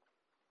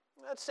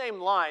 That same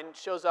line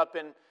shows up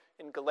in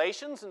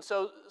Galatians, and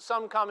so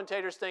some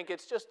commentators think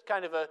it's just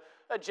kind of a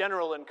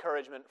general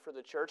encouragement for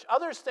the church.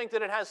 Others think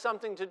that it has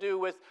something to do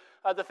with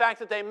the fact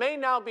that they may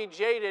now be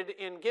jaded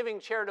in giving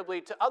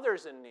charitably to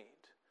others in need.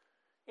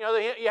 You know,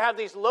 you have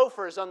these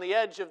loafers on the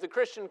edge of the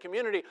Christian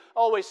community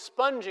always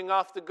sponging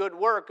off the good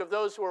work of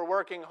those who are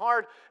working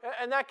hard,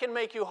 and that can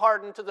make you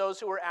harden to those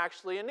who are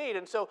actually in need.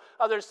 And so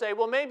others say,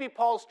 well, maybe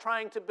Paul's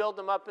trying to build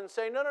them up and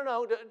say,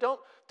 no,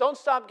 don't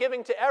stop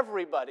giving to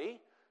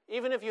everybody,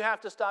 even if you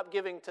have to stop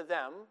giving to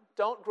them.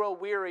 Don't grow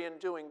weary in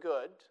doing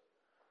good.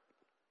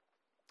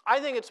 I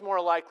think it's more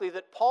likely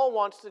that Paul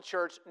wants the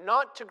church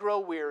not to grow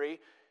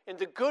weary in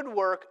the good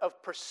work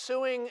of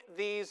pursuing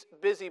these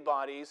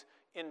busybodies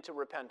into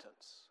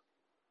repentance.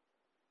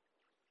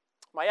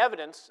 My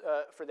evidence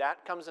for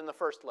that comes in the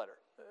first letter.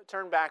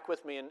 Turn back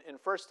with me in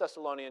 1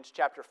 Thessalonians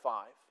chapter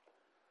 5.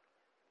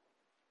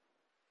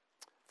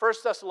 1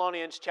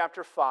 Thessalonians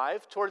chapter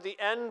 5, toward the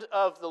end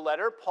of the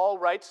letter, Paul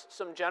writes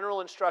some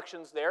general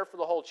instructions there for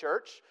the whole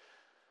church.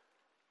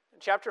 In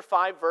chapter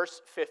 5,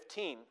 verse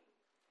 15.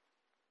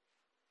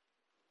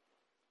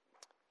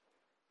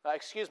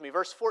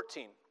 Verse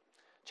 14.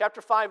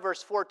 Chapter 5,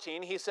 verse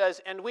 14, he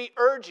says, "And we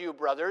urge you,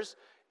 brothers,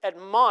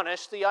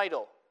 admonish the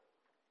idle,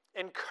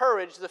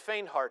 encourage the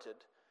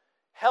faint-hearted,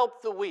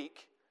 help the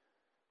weak,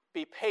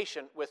 be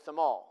patient with them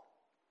all."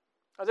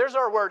 Now, there's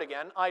our word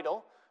again,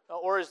 idle.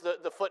 Or as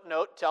the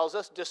footnote tells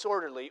us,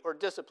 disorderly or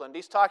disciplined.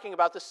 He's talking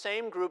about the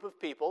same group of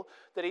people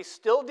that he's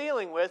still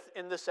dealing with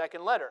in the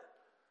second letter.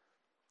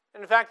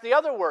 In fact, the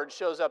other word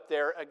shows up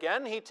there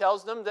again. He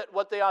tells them that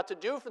what they ought to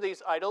do for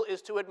these idle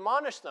is to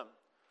admonish them.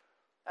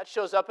 That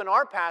shows up in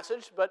our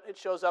passage, but it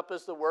shows up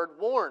as the word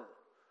warn.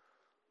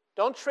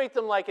 Don't treat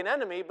them like an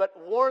enemy, but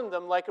warn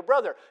them like a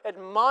brother.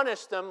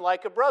 Admonish them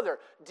like a brother.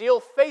 Deal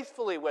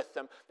faithfully with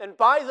them. And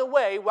by the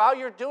way, while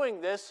you're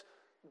doing this,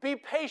 be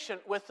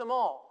patient with them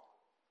all.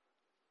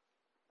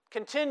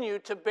 Continue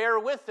to bear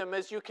with them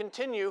as you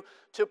continue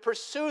to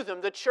pursue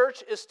them. The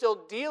church is still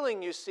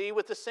dealing, you see,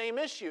 with the same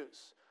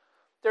issues.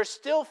 They're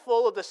still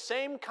full of the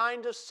same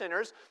kind of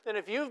sinners. And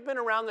if you've been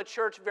around the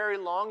church very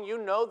long, you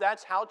know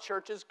that's how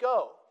churches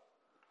go.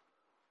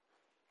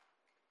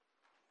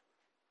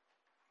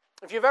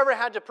 If you've ever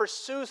had to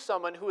pursue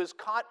someone who is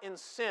caught in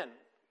sin,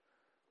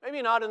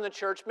 maybe not in the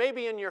church,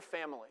 maybe in your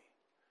family.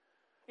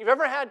 You've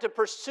ever had to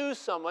pursue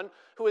someone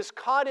who is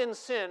caught in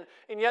sin,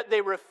 and yet they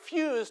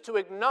refuse to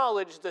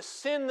acknowledge the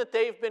sin that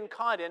they've been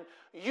caught in,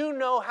 you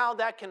know how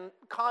that can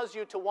cause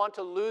you to want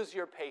to lose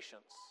your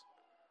patience.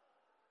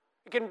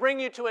 It can bring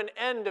you to an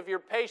end of your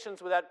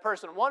patience with that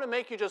person. Want to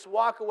make you just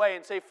walk away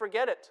and say,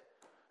 forget it.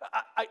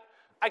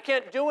 I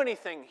can't do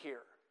anything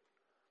here.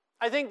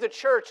 I think the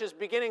church is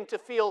beginning to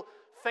feel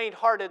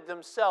faint-hearted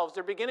themselves.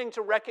 They're beginning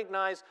to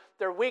recognize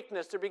their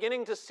weakness. They're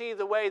beginning to see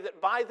the way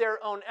that by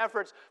their own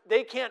efforts,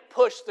 they can't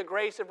push the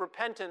grace of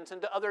repentance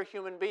into other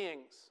human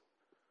beings.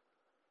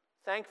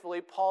 Thankfully,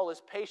 Paul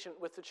is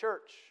patient with the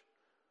church.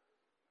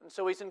 And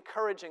so he's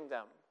encouraging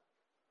them.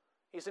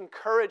 He's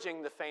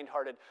encouraging the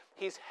faint-hearted.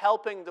 He's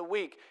helping the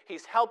weak.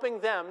 He's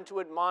helping them to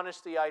admonish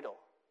the idle.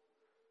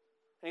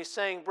 And he's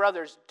saying,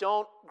 brothers,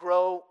 don't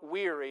grow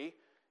weary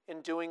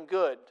in doing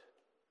good.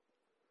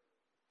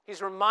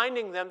 He's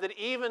reminding them that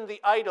even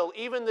the idle,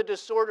 even the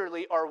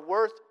disorderly are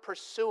worth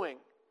pursuing.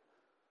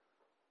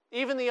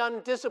 Even the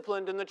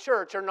undisciplined in the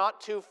church are not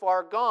too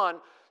far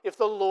gone if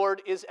the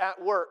Lord is at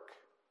work.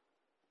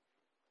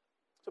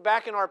 So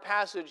back in our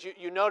passage,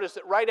 you notice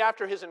that right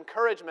after his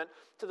encouragement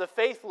to the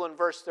faithful in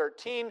verse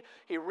 13,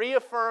 he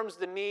reaffirms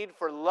the need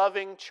for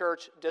loving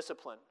church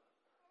discipline.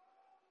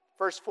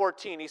 Verse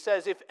 14, he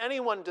says, "If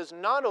anyone does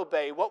not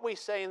obey what we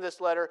say in this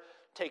letter,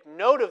 take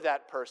note of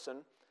that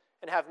person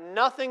and have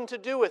nothing to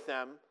do with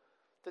them,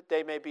 that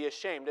they may be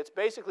ashamed." It's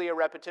basically a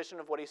repetition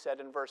of what he said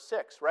in verse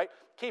 6, right?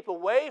 Keep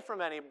away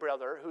from any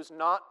brother who's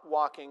not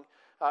walking,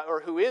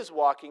 or who is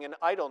walking in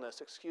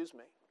idleness,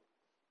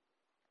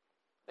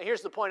 Now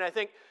here's the point. I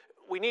think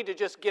we need to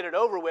just get it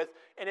over with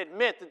and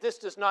admit that this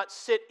does not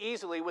sit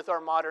easily with our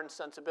modern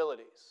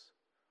sensibilities.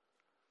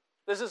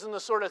 This isn't the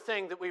sort of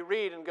thing that we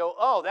read and go,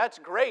 oh, that's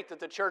great that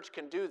the church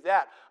can do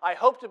that. I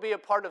hope to be a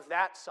part of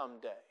that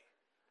someday,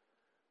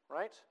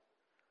 right?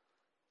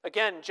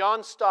 Again,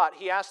 John Stott,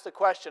 he asked the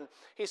question,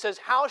 he says,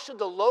 how should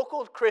the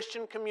local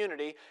Christian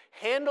community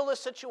handle a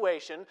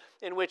situation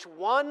in which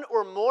one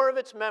or more of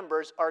its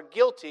members are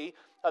guilty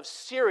of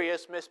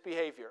serious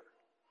misbehavior?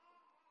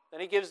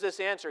 Then he gives this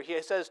answer.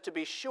 He says, to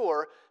be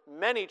sure,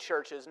 many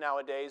churches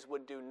nowadays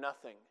would do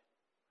nothing.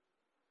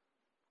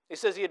 He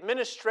says, the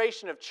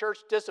administration of church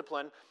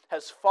discipline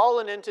has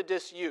fallen into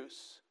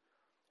disuse,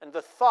 and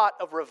the thought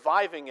of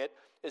reviving it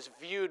is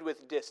viewed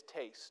with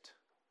distaste.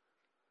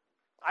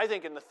 I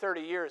think in the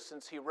 30 years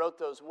since he wrote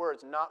those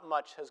words, not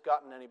much has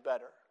gotten any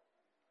better.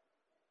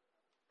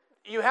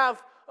 You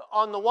have,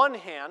 on the one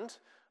hand,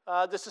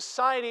 the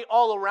society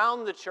all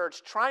around the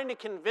church trying to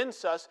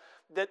convince us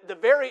that the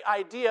very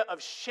idea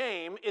of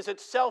shame is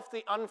itself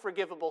the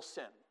unforgivable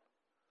sin.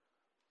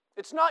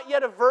 It's not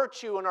yet a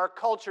virtue in our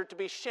culture to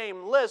be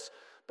shameless,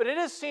 but it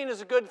is seen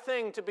as a good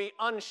thing to be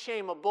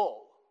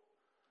unshameable.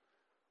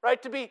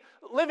 Right? To be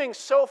living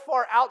so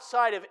far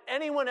outside of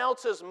anyone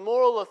else's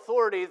moral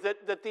authority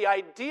that the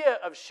idea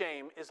of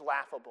shame is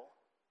laughable.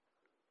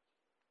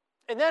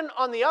 And then,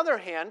 on the other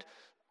hand,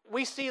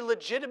 we see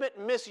legitimate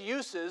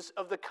misuses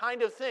of the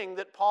kind of thing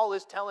that Paul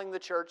is telling the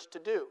church to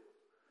do.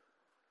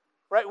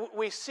 Right?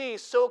 We see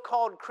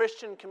so-called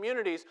Christian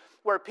communities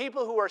where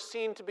people who are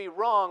seen to be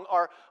wrong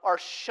are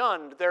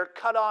shunned. They're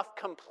cut off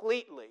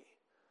completely.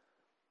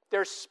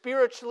 They're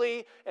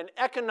spiritually and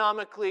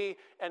economically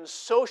and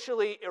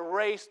socially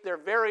erased. They're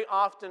very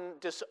often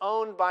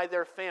disowned by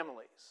their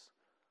families.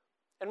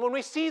 And when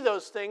we see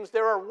those things,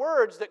 there are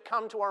words that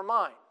come to our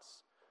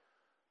minds.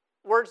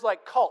 Words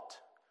like cult.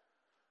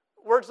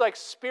 Words like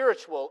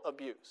spiritual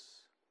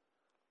abuse.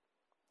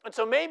 And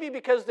so maybe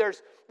because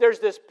there's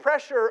this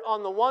pressure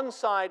on the one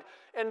side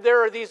and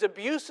there are these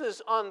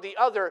abuses on the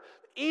other,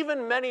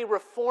 even many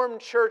Reformed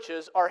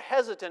churches are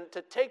hesitant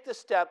to take the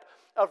step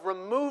of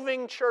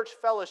removing church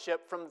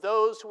fellowship from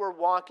those who are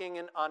walking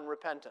in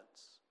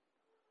unrepentance.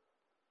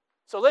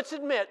 So let's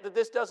admit that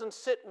this doesn't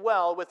sit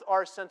well with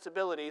our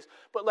sensibilities,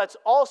 but let's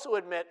also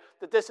admit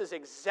that this is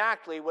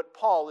exactly what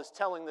Paul is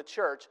telling the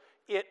church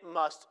it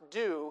must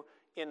do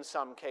in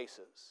some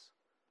cases.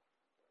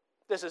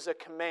 This is a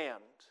command.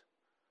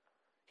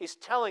 He's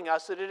telling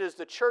us that it is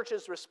the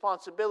church's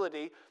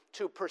responsibility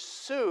to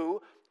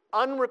pursue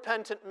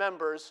unrepentant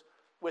members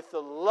with the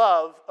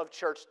love of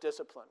church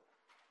discipline.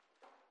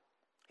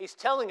 He's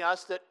telling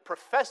us that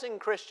professing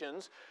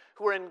Christians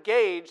who are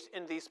engaged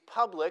in these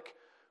public,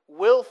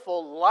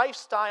 willful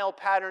lifestyle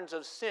patterns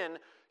of sin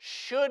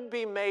should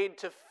be made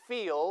to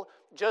feel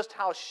just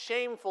how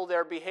shameful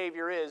their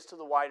behavior is to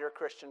the wider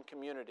Christian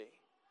community.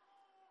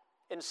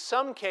 In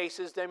some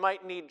cases, they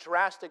might need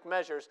drastic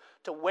measures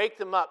to wake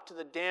them up to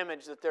the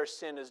damage that their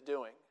sin is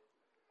doing.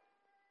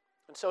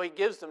 And so he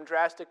gives them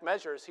drastic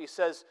measures. He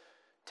says,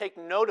 take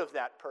note of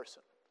that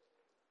person.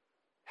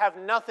 Have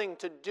nothing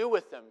to do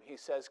with them, he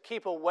says.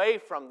 Keep away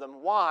from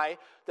them. Why?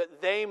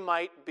 That they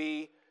might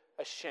be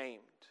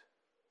ashamed.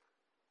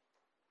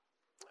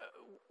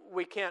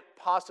 We can't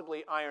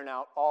possibly iron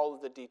out all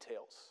of the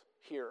details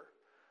here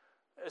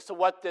as to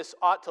what this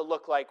ought to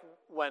look like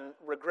when,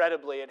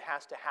 regrettably, it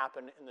has to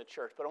happen in the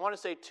church. But I want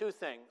to say two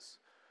things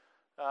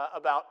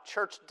about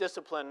church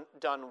discipline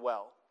done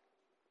well.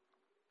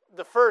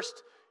 The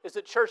first is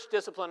that church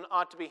discipline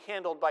ought to be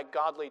handled by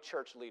godly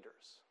church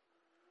leaders.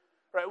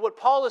 Right? What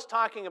Paul is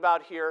talking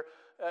about here,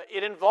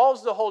 it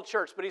involves the whole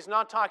church, but he's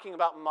not talking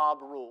about mob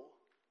rule.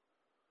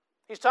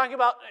 He's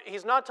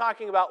not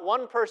talking about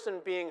one person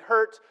being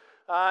hurt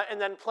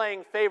and then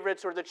playing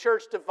favorites, or the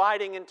church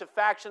dividing into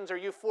factions. Are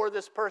you for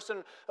this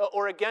person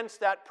or against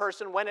that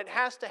person? When it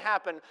has to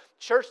happen,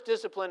 church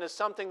discipline is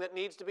something that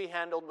needs to be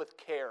handled with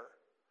care.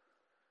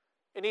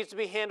 It needs to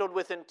be handled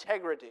with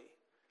integrity.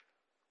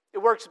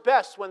 It works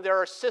best when there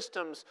are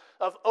systems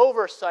of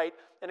oversight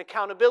and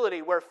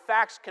accountability where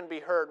facts can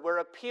be heard, where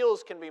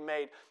appeals can be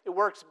made. It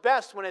works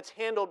best when it's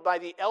handled by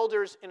the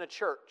elders in a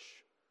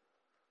church.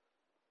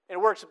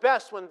 It works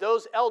best when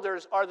those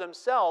elders are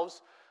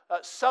themselves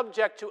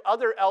subject to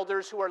other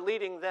elders who are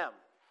leading them.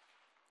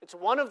 It's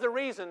one of the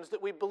reasons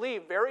that we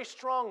believe very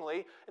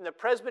strongly in the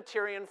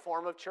Presbyterian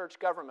form of church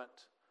government.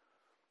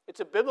 It's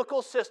a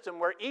biblical system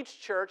where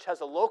each church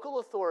has a local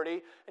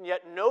authority, and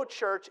yet no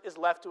church is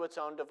left to its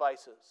own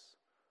devices.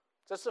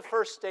 That's the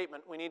first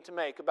statement we need to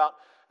make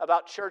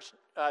about church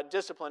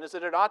discipline, is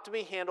that it ought to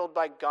be handled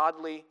by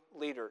godly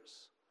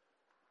leaders.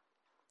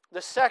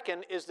 The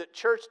second is that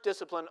church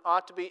discipline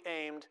ought to be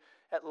aimed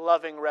at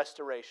loving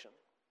restoration.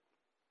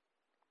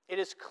 It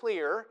is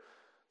clear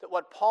that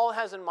what Paul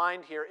has in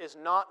mind here is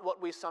not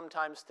what we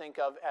sometimes think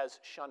of as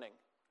shunning.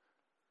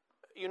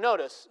 You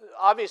notice,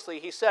 obviously,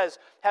 he says,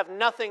 have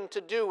nothing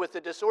to do with the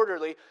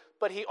disorderly,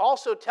 but he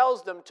also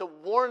tells them to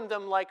warn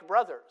them like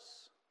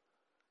brothers.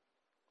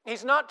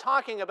 He's not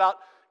talking about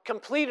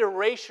complete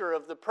erasure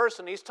of the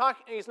person.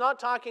 He's not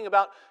talking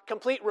about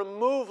complete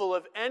removal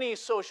of any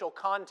social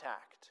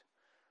contact.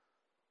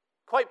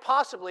 Quite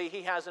possibly,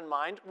 he has in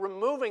mind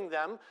removing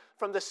them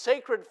from the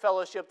sacred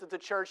fellowship that the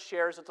church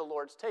shares at the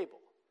Lord's table.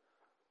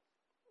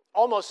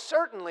 Almost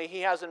certainly,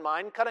 he has in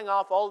mind cutting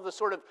off all of the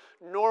sort of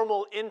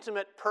normal,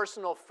 intimate,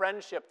 personal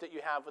friendship that you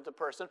have with the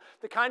person,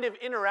 the kind of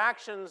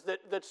interactions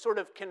that sort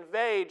of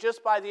convey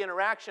just by the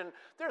interaction,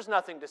 there's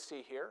nothing to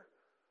see here.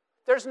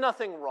 There's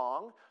nothing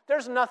wrong.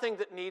 There's nothing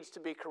that needs to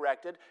be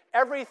corrected.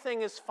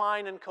 Everything is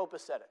fine and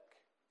copacetic.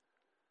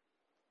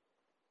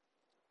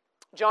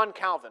 John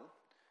Calvin,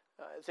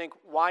 I think,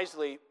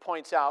 wisely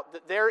points out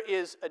that there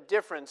is a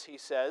difference, he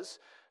says,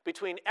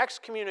 between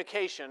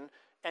excommunication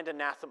and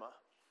anathema.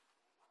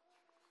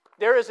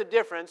 There is a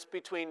difference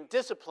between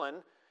discipline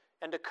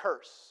and a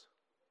curse.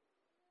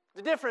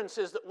 The difference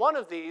is that one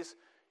of these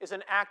is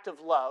an act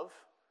of love,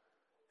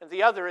 and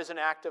the other is an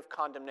act of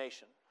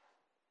condemnation.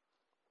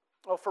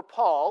 Well, for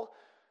Paul,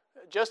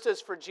 just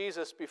as for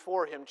Jesus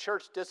before him,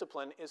 church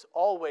discipline is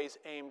always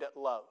aimed at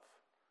love.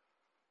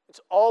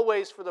 It's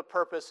always for the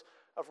purpose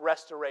of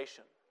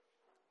restoration.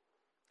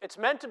 It's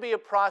meant to be a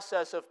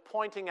process of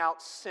pointing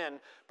out sin,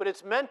 but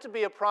it's meant to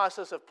be a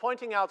process of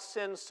pointing out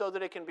sin so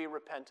that it can be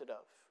repented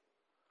of.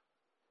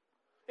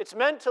 It's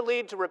meant to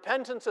lead to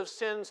repentance of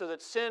sin so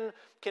that sin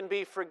can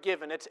be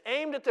forgiven. It's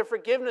aimed at the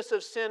forgiveness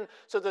of sin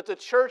so that the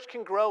church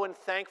can grow in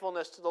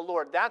thankfulness to the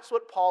Lord. That's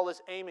what Paul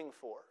is aiming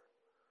for.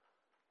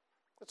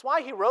 That's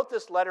why he wrote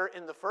this letter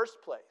in the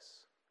first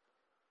place.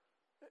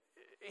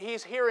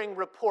 He's hearing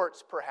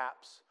reports,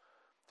 perhaps.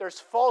 There's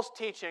false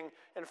teaching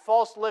and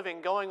false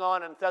living going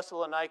on in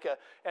Thessalonica.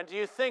 And do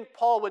you think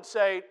Paul would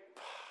say,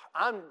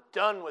 I'm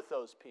done with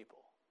those people?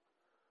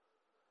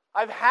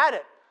 I've had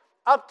it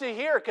up to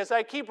here because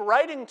I keep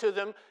writing to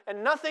them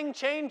and nothing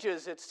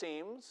changes, it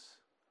seems.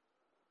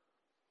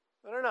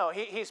 No.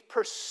 He's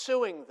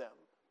pursuing them.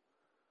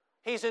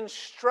 He's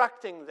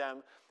instructing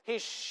them.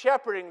 He's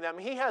shepherding them.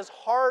 He has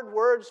hard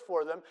words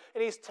for them,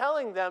 and he's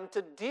telling them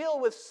to deal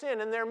with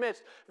sin in their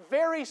midst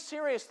very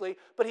seriously,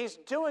 but he's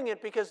doing it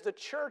because the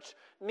church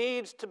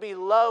needs to be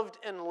loved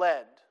and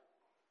led.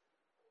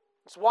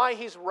 It's why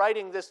he's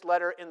writing this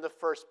letter in the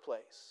first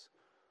place,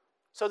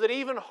 so that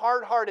even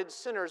hard-hearted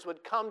sinners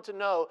would come to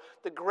know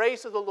the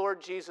grace of the Lord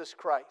Jesus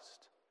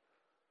Christ.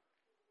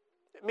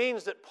 It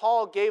means that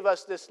Paul gave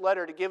us this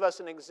letter to give us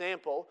an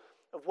example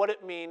of what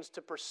it means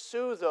to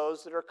pursue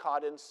those that are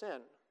caught in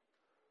sin.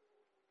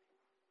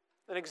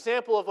 An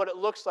example of what it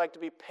looks like to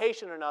be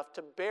patient enough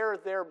to bear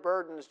their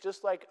burdens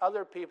just like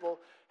other people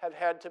have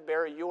had to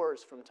bear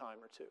yours from time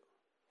or two.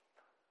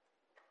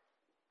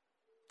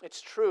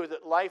 It's true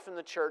that life in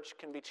the church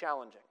can be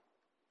challenging.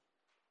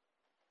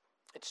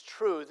 It's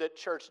true that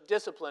church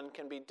discipline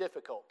can be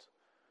difficult.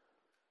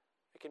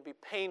 It can be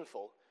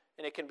painful,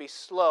 and it can be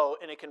slow,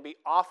 and it can be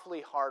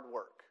awfully hard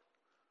work.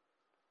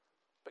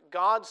 But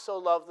God so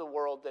loved the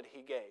world that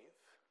he gave.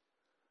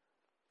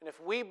 And if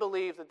we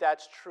believe that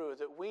that's true,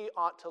 that we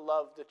ought to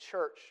love the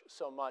church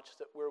so much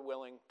that we're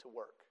willing to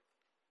work.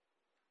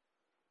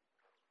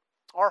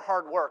 Our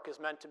hard work is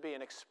meant to be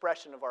an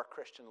expression of our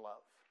Christian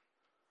love.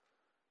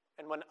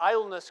 And when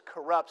idleness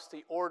corrupts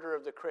the order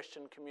of the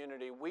Christian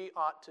community, we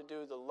ought to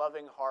do the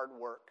loving hard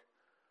work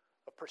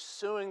of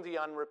pursuing the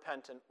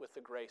unrepentant with the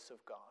grace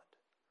of God.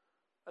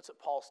 That's what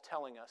Paul's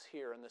telling us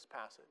here in this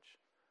passage.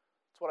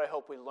 It's what I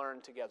hope we learn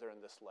together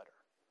in this letter.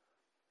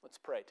 Let's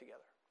pray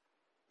together.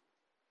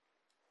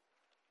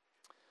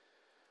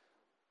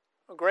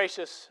 Oh,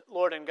 gracious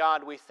Lord and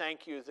God, we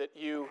thank you that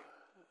you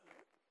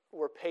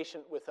were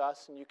patient with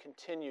us and you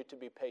continue to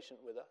be patient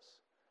with us.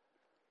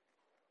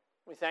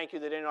 We thank you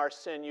that in our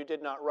sin you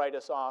did not write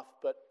us off,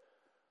 but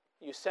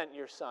you sent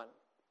your Son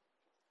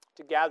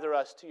to gather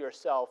us to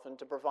yourself and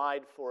to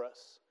provide for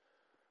us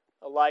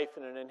a life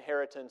and an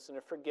inheritance and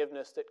a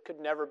forgiveness that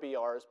could never be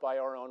ours by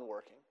our own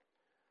working.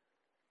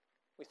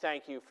 We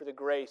thank you for the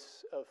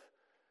grace of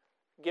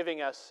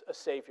giving us a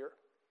Savior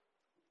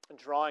and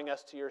drawing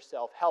us to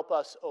yourself. Help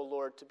us, O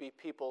Lord, to be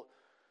people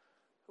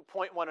who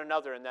point one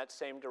another in that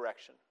same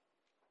direction.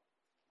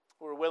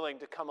 We're willing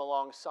to come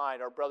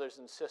alongside our brothers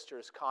and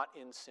sisters caught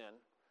in sin,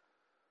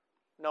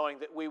 knowing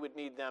that we would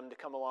need them to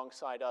come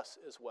alongside us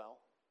as well.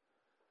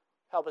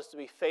 Help us to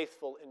be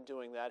faithful in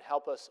doing that.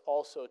 Help us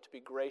also to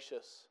be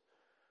gracious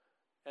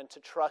and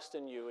to trust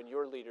in you and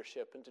your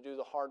leadership and to do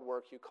the hard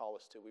work you call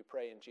us to. We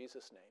pray in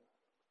Jesus' name.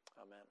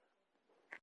 Amen.